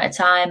one game at a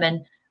time.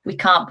 And we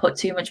can't put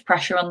too much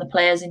pressure on the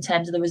players in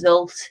terms of the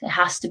result. It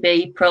has to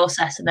be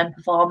process and then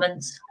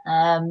performance.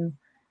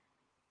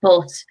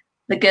 But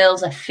the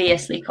girls are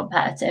fiercely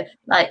competitive.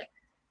 Like,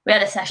 we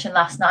had a session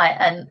last night,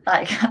 and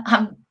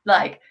I'm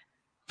like,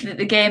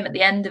 the game at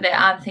the end of it,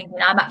 I'm thinking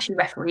I'm actually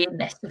refereeing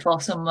this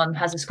before someone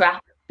has a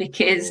scrap,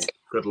 because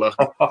good luck.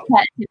 The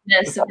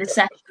competitiveness of the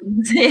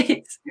sessions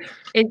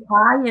is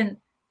high, and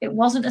it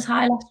wasn't as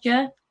high last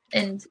year,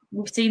 and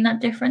we've seen that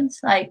difference.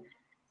 Like,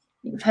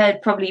 you've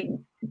heard probably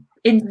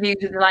interviews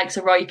with the likes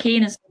of Roy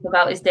Keane and stuff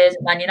about his days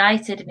at Man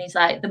United, and he's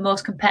like, the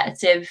most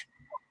competitive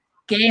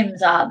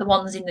games are the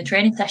ones in the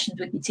training sessions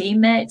with your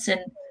teammates. And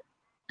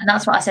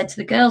that's what I said to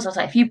the girls. I was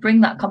like, if you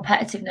bring that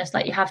competitiveness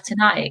like you have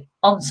tonight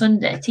on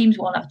Sunday, teams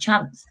won't have a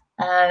chance.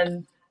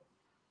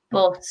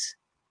 But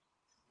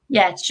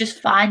yeah, it's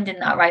just finding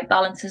that right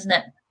balance, isn't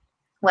it?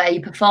 Where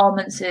your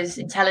performance is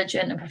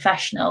intelligent and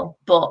professional,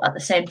 but at the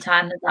same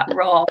time there's that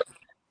raw,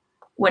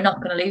 we're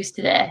not going to lose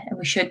today and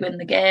we should win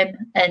the game.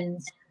 And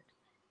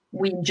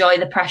we enjoy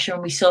the pressure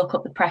and we soak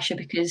up the pressure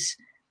because,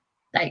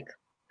 like,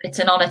 it's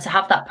an honour to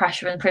have that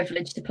pressure and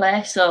privilege to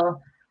play.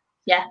 So,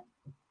 yeah.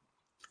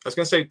 I was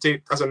going to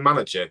say, as a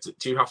manager,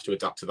 do you have to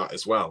adapt to that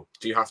as well?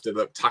 Do you have to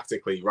look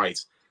tactically, right,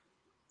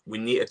 we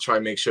need to try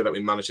and make sure that we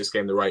manage this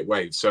game the right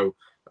way? So,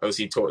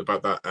 obviously, you talked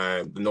about that,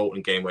 the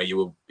Norton game where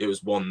it was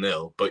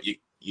 1-0, but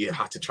you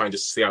had to try and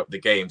just see out the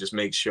game, just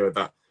make sure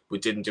that we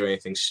didn't do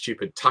anything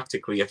stupid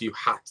tactically if you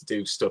had to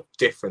do stuff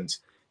different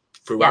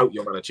throughout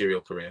your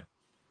managerial career.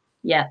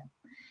 Yeah.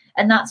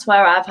 And that's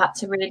where I've had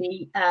to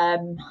really...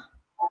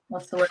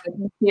 what's the word,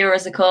 mature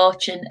as a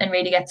coach and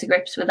really get to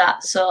grips with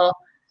that. So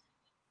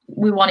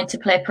we wanted to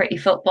play pretty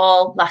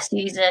football last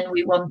season.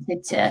 We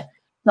wanted to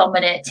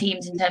dominate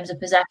teams in terms of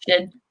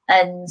possession.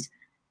 And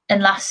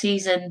last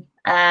season,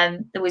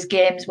 there was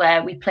games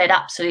where we played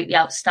absolutely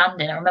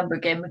outstanding. I remember a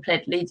game we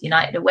played Leeds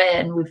United away,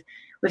 and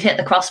we've hit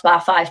the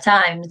crossbar 5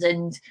 times,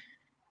 and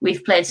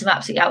we've played some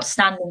absolutely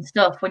outstanding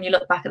stuff. When you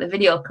look back at the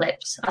video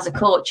clips, as a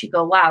coach, you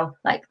go, wow,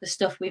 like the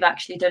stuff we've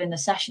actually done in the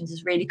sessions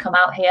has really come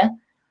out here.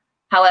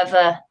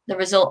 However, the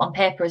result on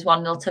paper is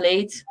 1-0 to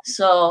Leeds.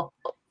 So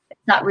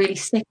that really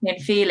sickening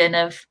feeling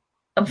of,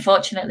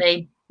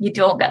 unfortunately, you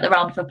don't get the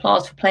round of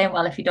applause for playing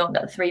well if you don't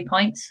get the 3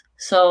 points.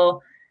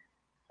 So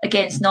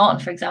against Norton,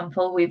 for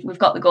example, we've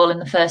got the goal in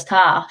the first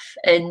half,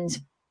 and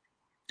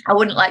I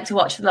wouldn't like to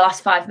watch the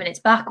last 5 minutes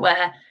back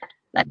where,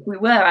 like, we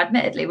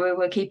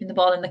were keeping the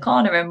ball in the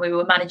corner and we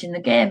were managing the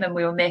game and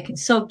we were making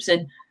subs,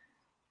 and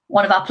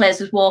one of our players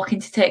was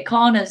walking to take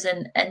corners,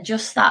 and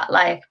just that,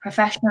 like,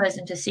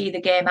 professionalism to see the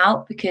game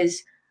out,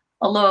 because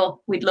although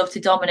we'd love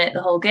to dominate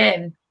the whole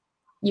game,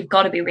 you've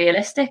got to be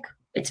realistic.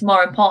 It's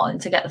more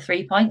important to get the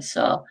 3 points.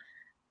 So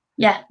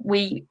yeah,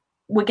 we're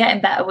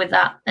getting better with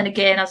that. And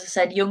again, as I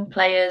said, young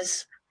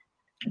players,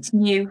 it's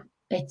new.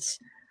 It's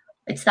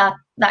that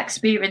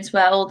experience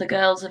where all the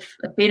girls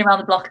have been around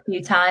the block a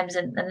few times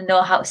and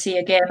know how to see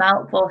a game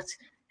out. But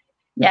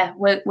yeah,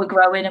 we're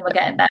growing and we're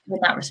getting better in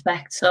that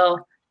respect. So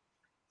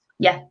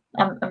yeah,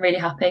 I'm really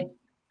happy.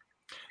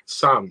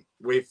 Sam,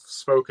 we've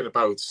spoken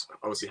about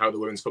obviously how the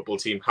women's football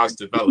team has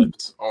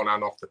developed on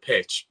and off the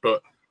pitch,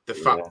 but the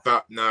fact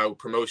that now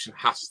promotion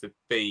has to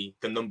be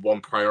the number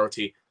one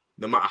priority,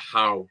 no matter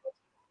how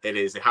it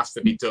is, it has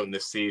to be done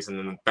this season,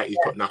 and Becky's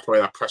putting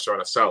that pressure on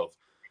herself.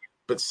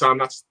 But Sam,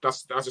 that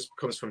just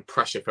comes from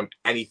pressure from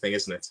anything,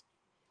 isn't it?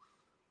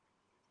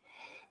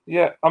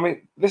 Yeah, I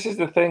mean, this is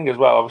the thing as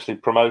well. Obviously,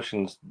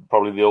 promotion's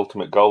probably the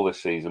ultimate goal this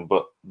season,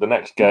 but the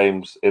next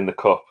game's in the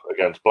cup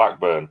against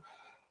Blackburn.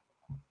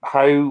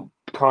 How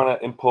kind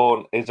of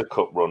important is a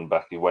cup run,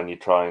 Becky, when you're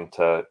trying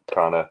to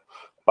kind of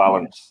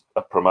balance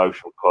a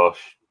promotion push?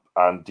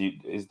 And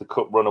is the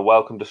cup run a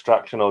welcome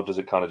distraction, or does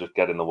it kind of just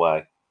get in the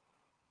way?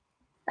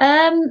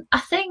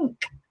 I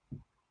think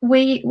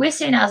we're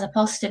seeing it as a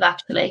positive,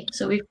 actually.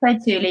 So we've played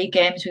 2 league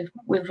games.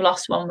 We've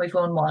lost one, we've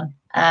won one.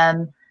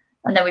 And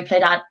then we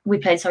played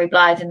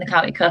Blythe in the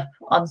County Cup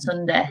on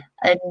Sunday,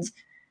 and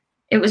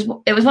it was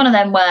one of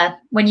them where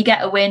when you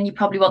get a win, you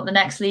probably want the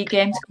next league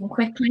game to come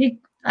quickly.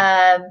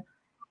 But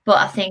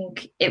I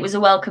think it was a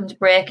welcomed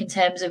break in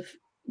terms of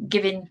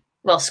giving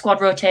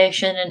squad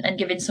rotation and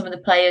giving some of the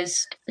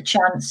players a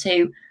chance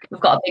who we've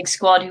got a big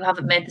squad who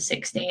haven't made the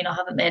 16 or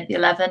haven't made the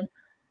 11.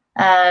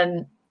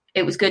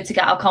 It was good to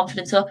get our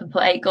confidence up and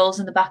put 8 goals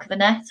in the back of the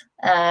net.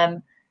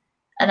 And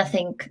I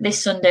think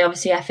this Sunday,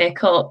 obviously FA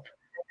Cup,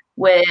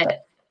 we're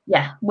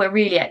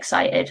really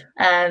excited.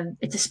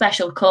 It's a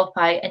special cup.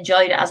 I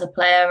enjoyed it as a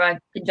player. I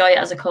enjoy it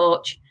as a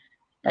coach,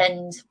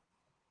 and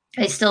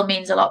it still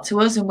means a lot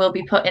to us. And we'll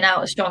be putting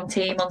out a strong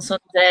team on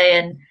Sunday,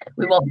 and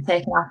we won't be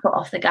taking our foot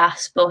off the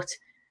gas. But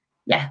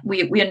yeah,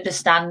 we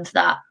understand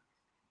that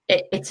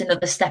it's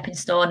another stepping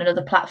stone,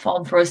 another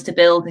platform for us to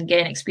build and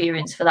gain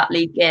experience for that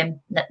league game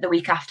the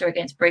week after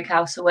against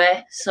Brighouse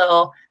away.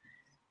 So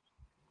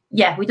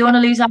yeah, we don't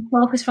want to lose our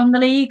focus from the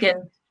league,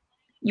 and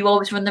you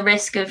always run the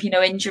risk of,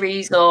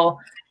 injuries or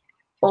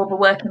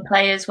overworking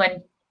players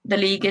when the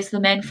league is the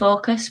main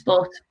focus.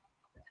 But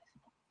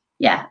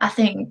yeah, I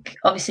think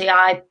obviously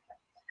I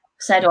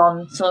said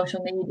on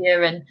social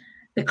media and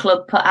the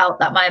club put out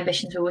that my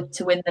ambitions were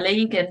to win the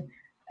league,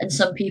 and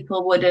some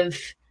people would have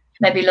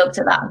maybe looked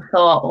at that and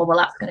thought, oh, well,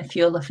 that's going to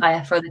fuel the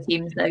fire for other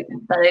teams that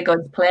they're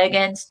going to play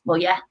against. Well,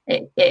 yeah,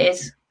 it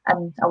is.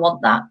 And I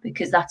want that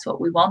because that's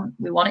what we want.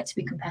 We want it to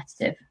be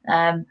competitive.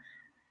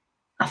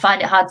 I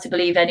find it hard to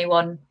believe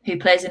anyone who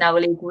plays in our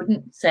league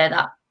wouldn't say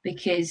that,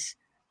 because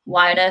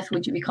why on earth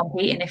would you be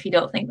competing if you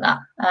don't think that?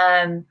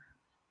 I'm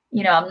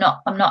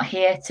not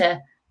here to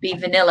be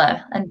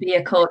vanilla and be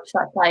a coach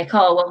that's like,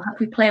 oh, well, if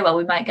we play well,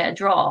 we might get a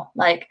draw.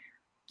 Like,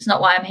 it's not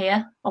why I'm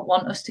here. I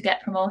want us to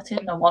get promoted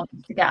and I want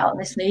us to get out of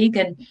this league.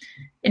 And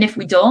if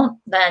we don't,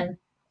 then,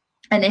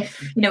 and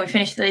if, we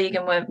finish the league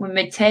and we're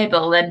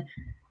mid-table, then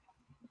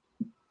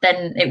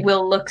it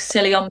will look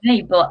silly on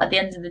me. But at the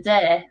end of the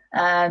day,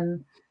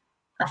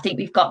 I think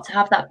we've got to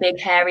have that big,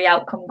 hairy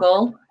outcome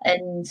goal,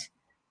 and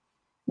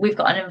we've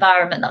got an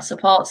environment that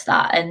supports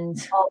that, and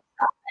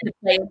the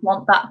players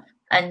want that.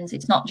 And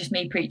it's not just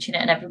me preaching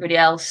it and everybody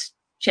else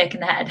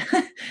shaking their head.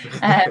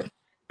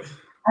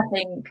 I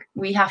think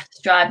we have to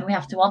strive and we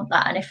have to want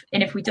that.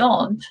 And if we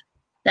don't,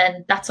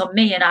 then that's on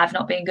me and I've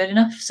not been good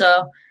enough.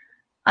 So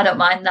I don't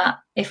mind that.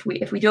 If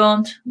we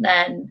don't,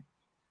 then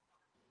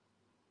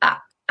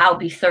I'll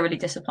be thoroughly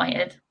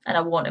disappointed and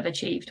I won't have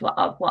achieved what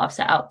I've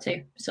set out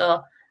to.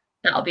 So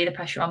that'll be the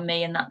pressure on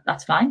me, and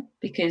that's fine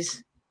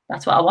because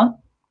that's what I want.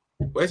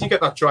 Where do you get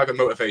that drive and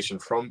motivation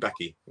from,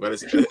 Becky? Where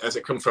has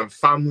it come from?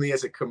 Family?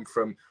 Has it come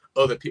from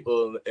other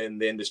people in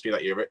the industry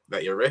that you're at?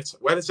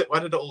 Where did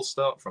it all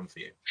start from for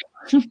you?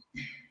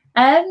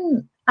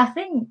 I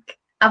think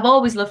I've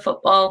always loved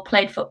football,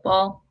 played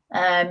football.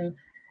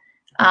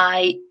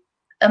 I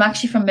am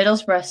actually from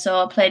Middlesbrough,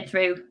 so I played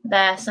through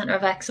their Centre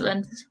of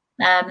Excellence,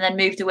 and then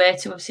moved away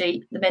to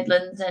obviously the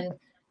Midlands and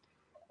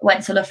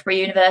went to Loughborough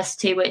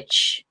University,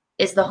 which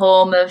is the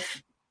home of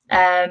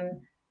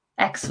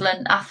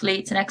excellent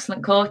athletes and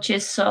excellent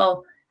coaches.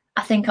 So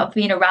I think I've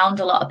been around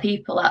a lot of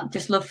people that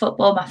just love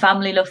football. My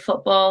family love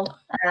football,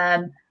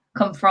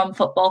 come from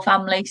football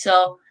family.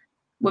 So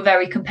we're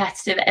very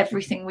competitive at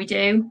everything we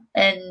do.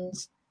 And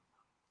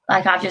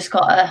like, I've just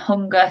got a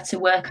hunger to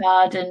work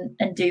hard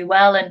and do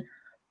well. And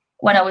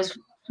when I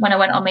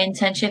went on my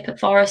internship at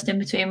Forest in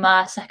between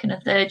my second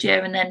and third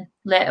year, and then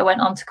later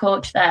went on to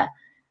coach there,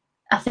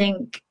 I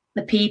think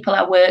the people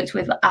I worked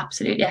with were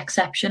absolutely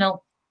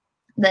exceptional.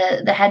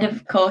 The head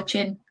of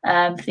coaching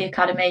for the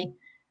academy,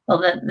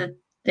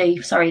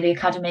 the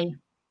academy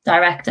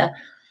director,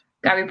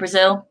 Gary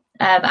Brazil,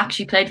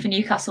 actually played for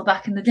Newcastle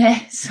back in the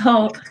day.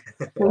 So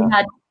we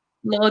had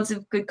loads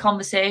of good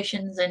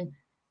conversations, and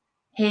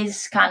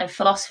his kind of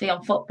philosophy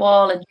on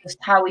football and just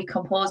how he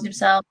composed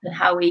himself and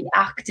how he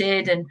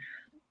acted and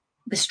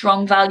the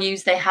strong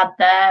values they had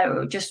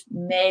there just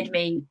made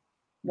me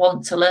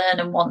want to learn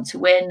and want to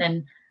win.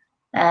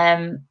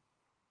 And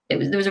there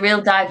was a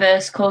real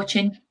diverse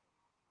coaching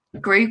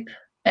group,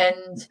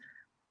 and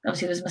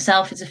obviously there was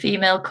myself as a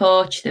female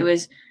coach, there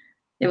was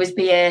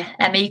BA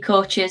ME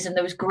coaches, and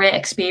there was great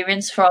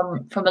experience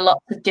from a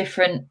lot of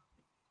different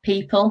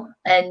people.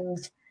 And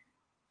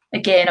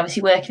again,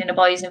 obviously working in a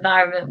boys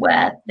environment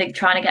where they're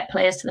trying to get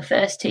players to the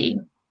first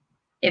team,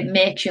 it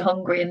makes you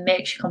hungry and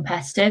makes you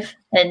competitive.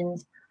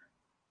 And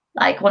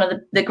like, one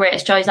of the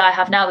greatest joys I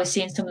have now is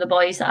seeing some of the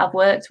boys that I've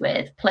worked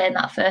with playing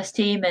that first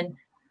team.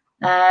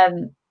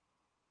 And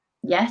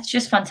yeah, it's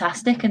just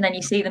fantastic. And then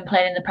you see them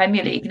playing in the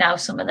Premier League now,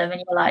 some of them,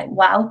 and you're like,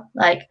 wow,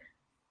 like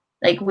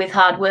with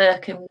hard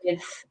work and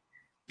with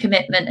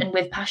commitment and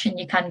with passion,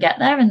 you can get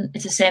there. And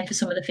it's the same for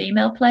some of the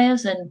female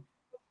players. And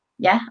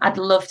yeah, I'd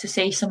love to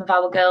see some of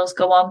our girls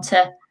go on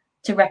to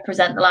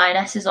represent the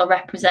Lionesses or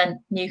represent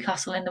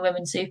Newcastle in the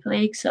Women's Super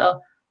League.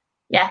 So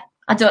yeah,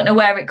 I don't know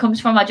where it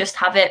comes from. I just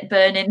have it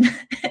burning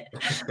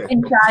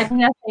inside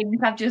me. I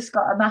think I've just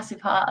got a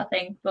massive heart, I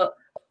think. But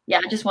yeah,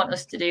 I just want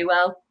us to do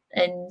well.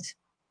 And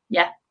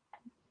yeah.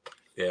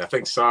 Yeah, I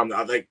think, Sam,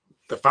 I think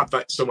the fact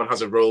that someone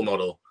has a role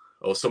model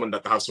or someone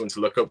that has someone to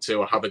look up to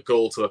or have a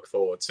goal to look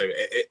forward to,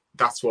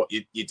 that's what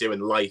you do in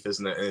life,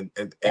 isn't it?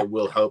 And it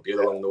will help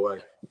you along the way.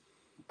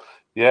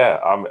 Yeah,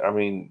 I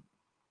mean,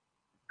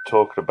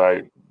 talking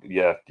about,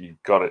 yeah,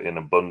 you've got it in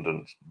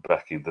abundance,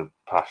 Becky, the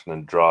passion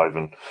and drive.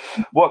 And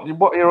what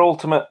are your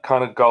ultimate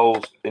kind of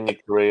goals in your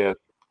career,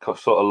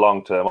 sort of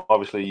long term?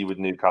 Obviously, you're with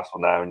Newcastle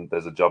now, and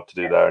there's a job to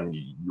do there, and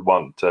you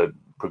want to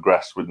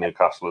progress with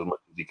Newcastle as much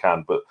as you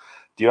can. But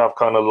do you have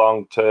kind of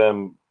long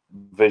term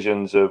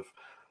visions of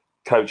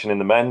coaching in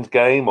the men's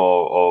game,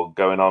 or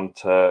going on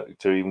to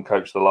even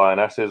coach the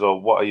Lionesses,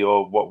 or what are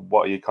your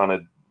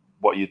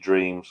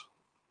dreams?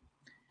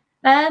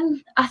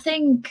 I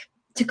think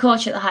to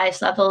coach at the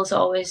highest level has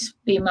always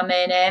been my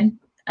main aim,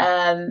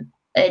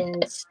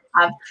 and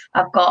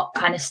I've got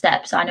kind of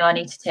steps I know I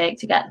need to take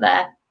to get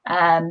there.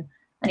 I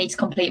need to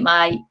complete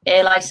my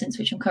A license,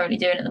 which I'm currently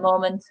doing at the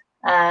moment.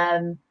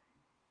 My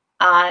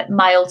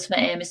ultimate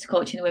aim is to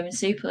coach in the Women's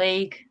Super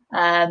League.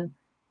 I'm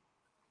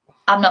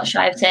not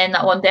shy of saying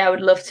that one day I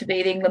would love to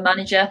be the England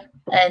manager,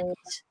 and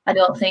I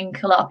don't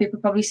think a lot of people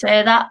probably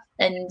say that,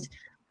 and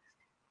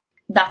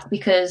that's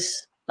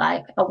because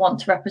I want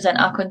to represent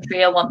our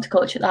country. I want to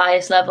coach at the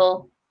highest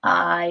level.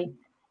 I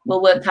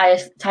will work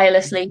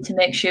tirelessly to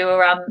make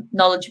sure I'm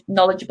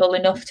knowledgeable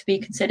enough to be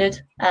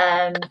considered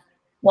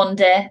one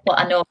day, but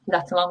I know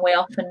that's a long way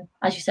off, and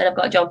as you said, I've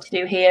got a job to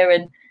do here,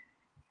 and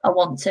I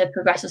want to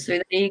progress us through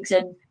the leagues.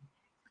 And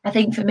I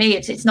think for me,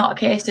 it's not a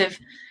case of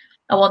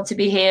I want to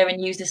be here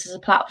and use this as a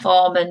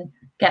platform and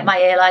get my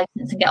A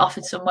license and get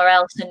offered somewhere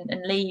else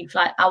and leave.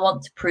 I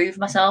want to prove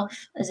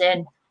myself, as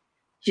in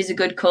she's a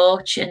good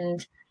coach,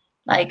 and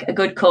a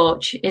good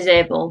coach is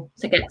able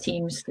to get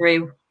teams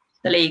through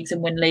the leagues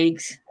and win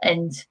leagues,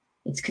 and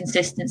it's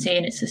consistency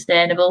and it's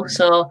sustainable.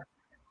 So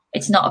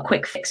it's not a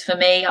quick fix for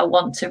me. I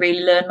want to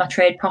really learn my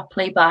trade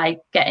properly by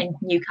getting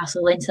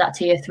Newcastle into that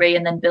tier 3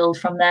 and then build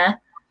from there.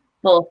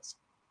 But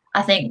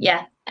I think,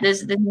 yeah,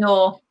 there's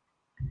no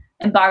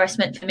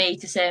embarrassment for me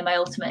to say my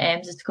ultimate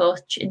aims is to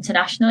coach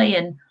internationally,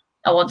 and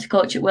I want to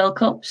coach at World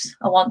Cups.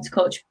 I want to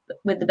coach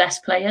with the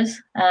best players.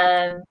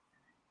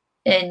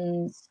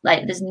 And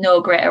there's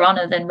no greater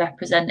honour than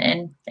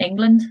representing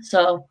England.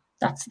 So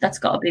that's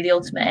got to be the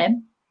ultimate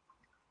aim.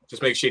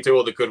 Just make sure you do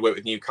all the good work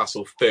with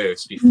Newcastle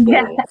first before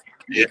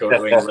you go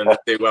to England and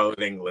do well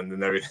with England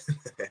and everything.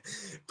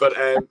 But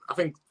I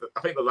think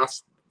the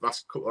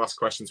last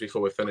questions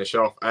before we finish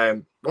off.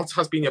 What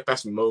has been your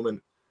best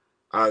moment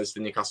as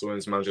the Newcastle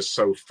Women's manager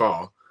so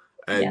far?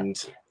 And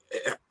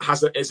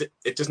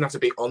it doesn't have to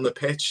be on the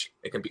pitch.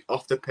 It can be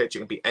off the pitch. It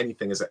can be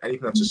anything. Is there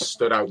anything that just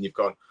stood out and you've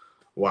gone,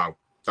 wow,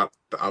 I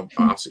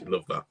absolutely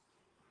love that?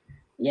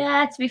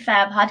 Yeah, to be fair,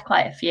 I've had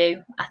quite a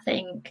few. I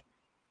think,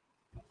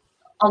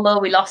 although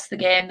we lost the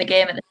game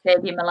at the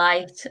Stadium of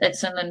Light at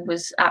Sunderland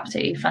was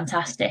absolutely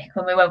fantastic.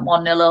 When we went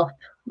 1-0 up,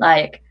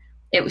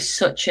 it was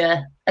such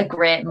a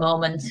great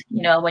moment,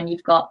 when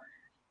you've got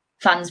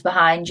fans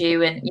behind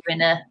you and you're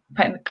in a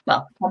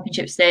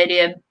Championship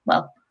stadium,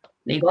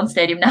 League One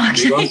stadium now,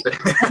 actually.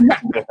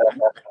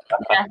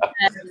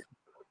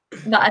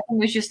 That I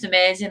think was just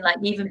amazing.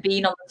 Even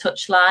being on the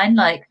touchline,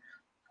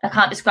 I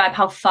can't describe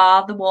how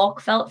far the walk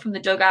felt from the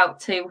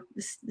dugout to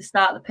the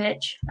start of the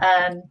pitch.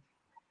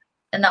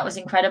 And that was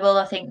incredible.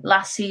 I think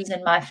last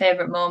season, my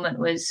favourite moment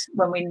was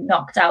when we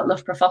knocked out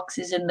Loughborough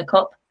Foxes in the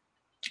Cup.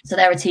 So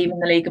they're a team in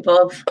the league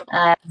above.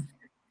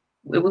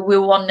 We were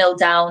 1-0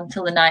 down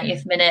till the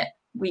 90th minute.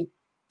 We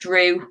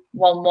drew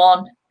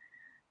 1-1.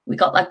 We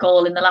got that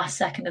goal in the last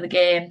second of the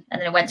game,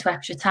 and then it went to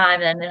extra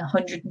time. And then in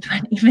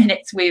 120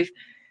 minutes, we've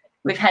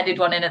headed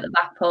one in at the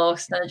back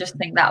post. And I just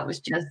think that was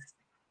just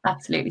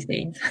absolutely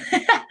scenes.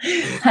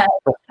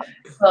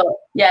 But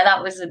yeah,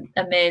 that was an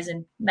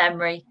amazing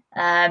memory.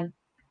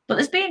 But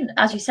there's been,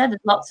 as you said,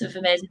 there's lots of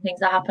amazing things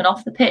that happen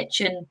off the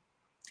pitch, and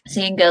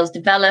seeing girls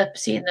develop,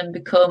 seeing them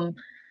become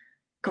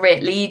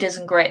great leaders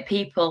and great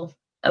people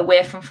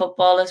away from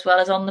football as well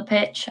as on the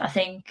pitch, I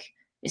think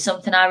is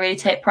something I really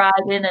take pride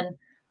in, and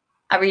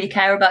I really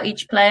care about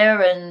each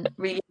player and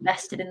really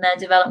invested in their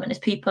development as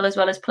people as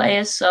well as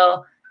players.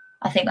 So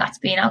I think that's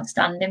been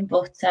outstanding.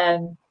 But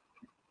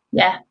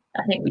yeah,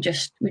 I think we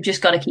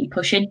just got to keep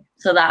pushing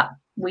so that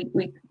we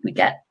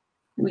get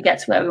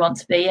to where we want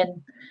to be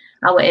and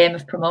our aim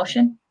of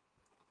promotion.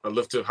 I'd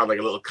love to have had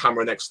a little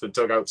camera next to the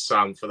dugout,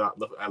 Sam, for that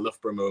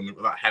Loughborough moment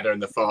with that header in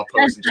the far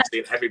post and just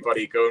seeing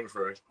everybody going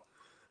for it.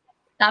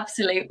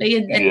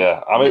 Absolutely.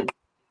 Yeah, I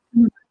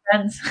mean,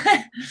 friends.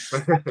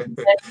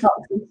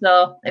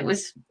 So it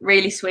was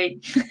really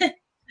sweet.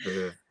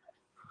 Yeah.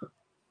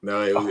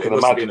 No, it I can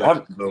must have imagine.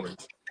 been a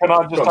moment. Can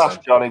I just ask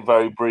Sam. Johnny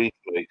very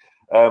briefly?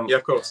 Yeah,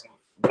 of course.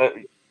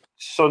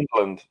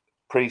 Sunderland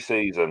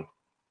pre-season.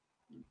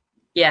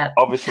 Yeah.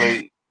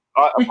 Obviously,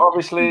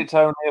 it's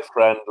only a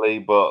friendly,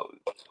 but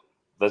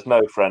there's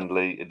no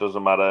friendly. It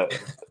doesn't matter.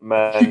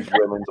 Men's,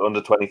 women's,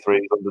 under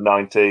 23s, under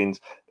 19s.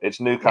 It's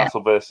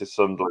Newcastle versus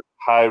Sunderland.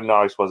 How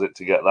nice was it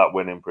to get that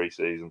win in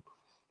pre-season?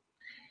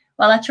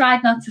 Well, I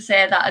tried not to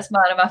say that as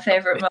one of my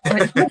favourite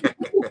moments.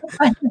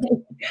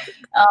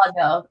 Oh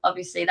no,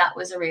 obviously that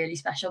was a really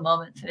special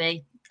moment for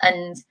me.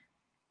 And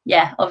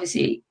yeah,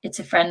 obviously it's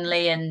a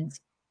friendly, and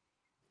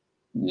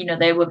you know,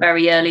 they were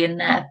very early in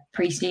their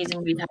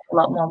pre-season. We'd have a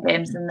lot more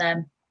games than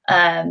them.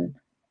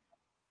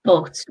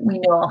 But we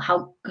know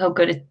how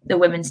good the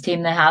women's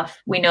team they have.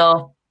 We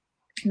know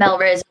Mel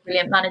Ray's a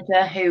brilliant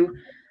manager who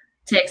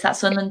takes that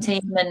Sunderland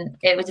team, and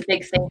it was a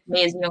big thing for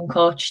me as a young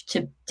coach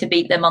to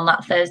beat them on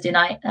that Thursday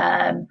night.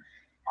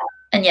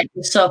 And yeah,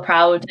 we're so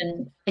proud,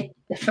 and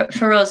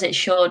for us, it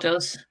showed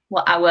us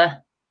what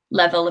our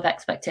level of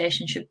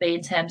expectation should be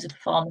in terms of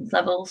performance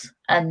levels.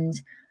 And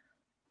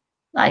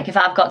like, if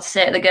I've got to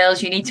say to the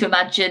girls, you need to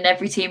imagine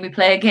every team we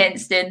play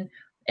against in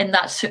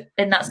that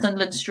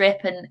Sunderland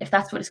strip, and if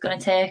that's what it's going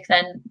to take,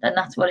 then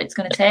that's what it's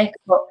going to take.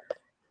 But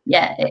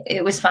yeah,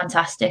 it was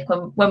fantastic.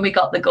 When we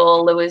got the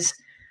goal, there was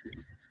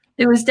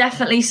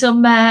definitely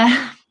some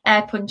air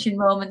punching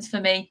moments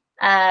for me.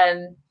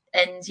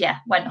 And yeah,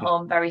 went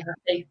home very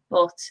happy.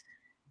 But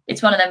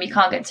it's one of them, you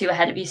can't get too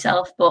ahead of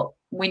yourself. But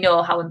we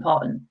know how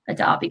important a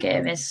derby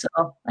game is,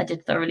 so I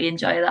did thoroughly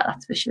enjoy that.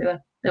 That's for sure.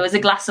 There was a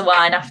glass of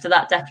wine after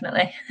that,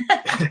 definitely.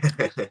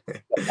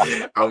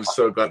 I'm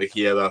so glad to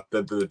hear that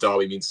the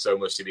derby means so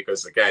much to you,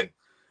 because again,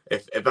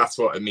 if that's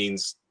what it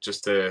means,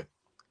 just to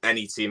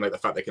any team, like the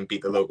fact they can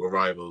beat the local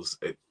rivals,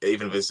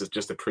 even if it's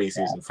just a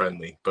pre-season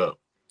friendly. But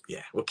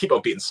yeah, we'll keep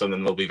on beating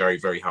Sunderland. We'll be very,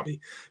 very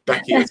happy.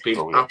 Becky, it's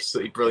been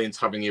absolutely brilliant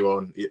having you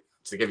on,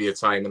 to give you your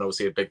time, and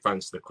obviously a big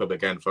thanks to the club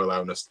again for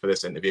allowing us for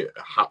this interview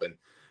to happen.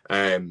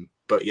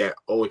 But yeah,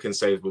 all we can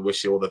say is we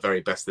wish you all the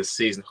very best this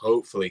season.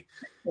 Hopefully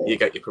you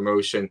get your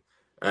promotion,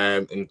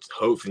 and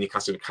hopefully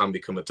Newcastle can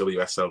become a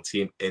WSL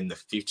team in the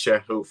future,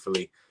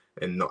 hopefully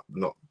in not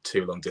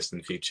too long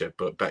distant future.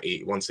 But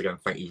Becky, once again,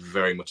 thank you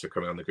very much for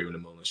coming on the Green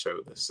and Mullen show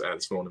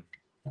this morning.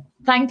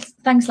 Thanks,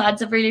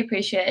 lads. I've really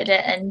appreciated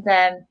it, and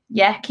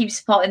yeah, keep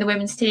supporting the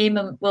women's team,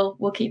 and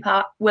we'll keep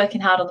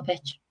working hard on the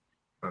pitch.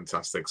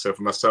 Fantastic. So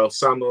for myself,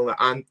 Sam Mullen,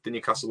 and the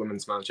Newcastle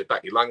women's manager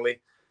Becky Langley,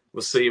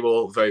 we'll see you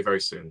all very, very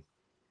soon.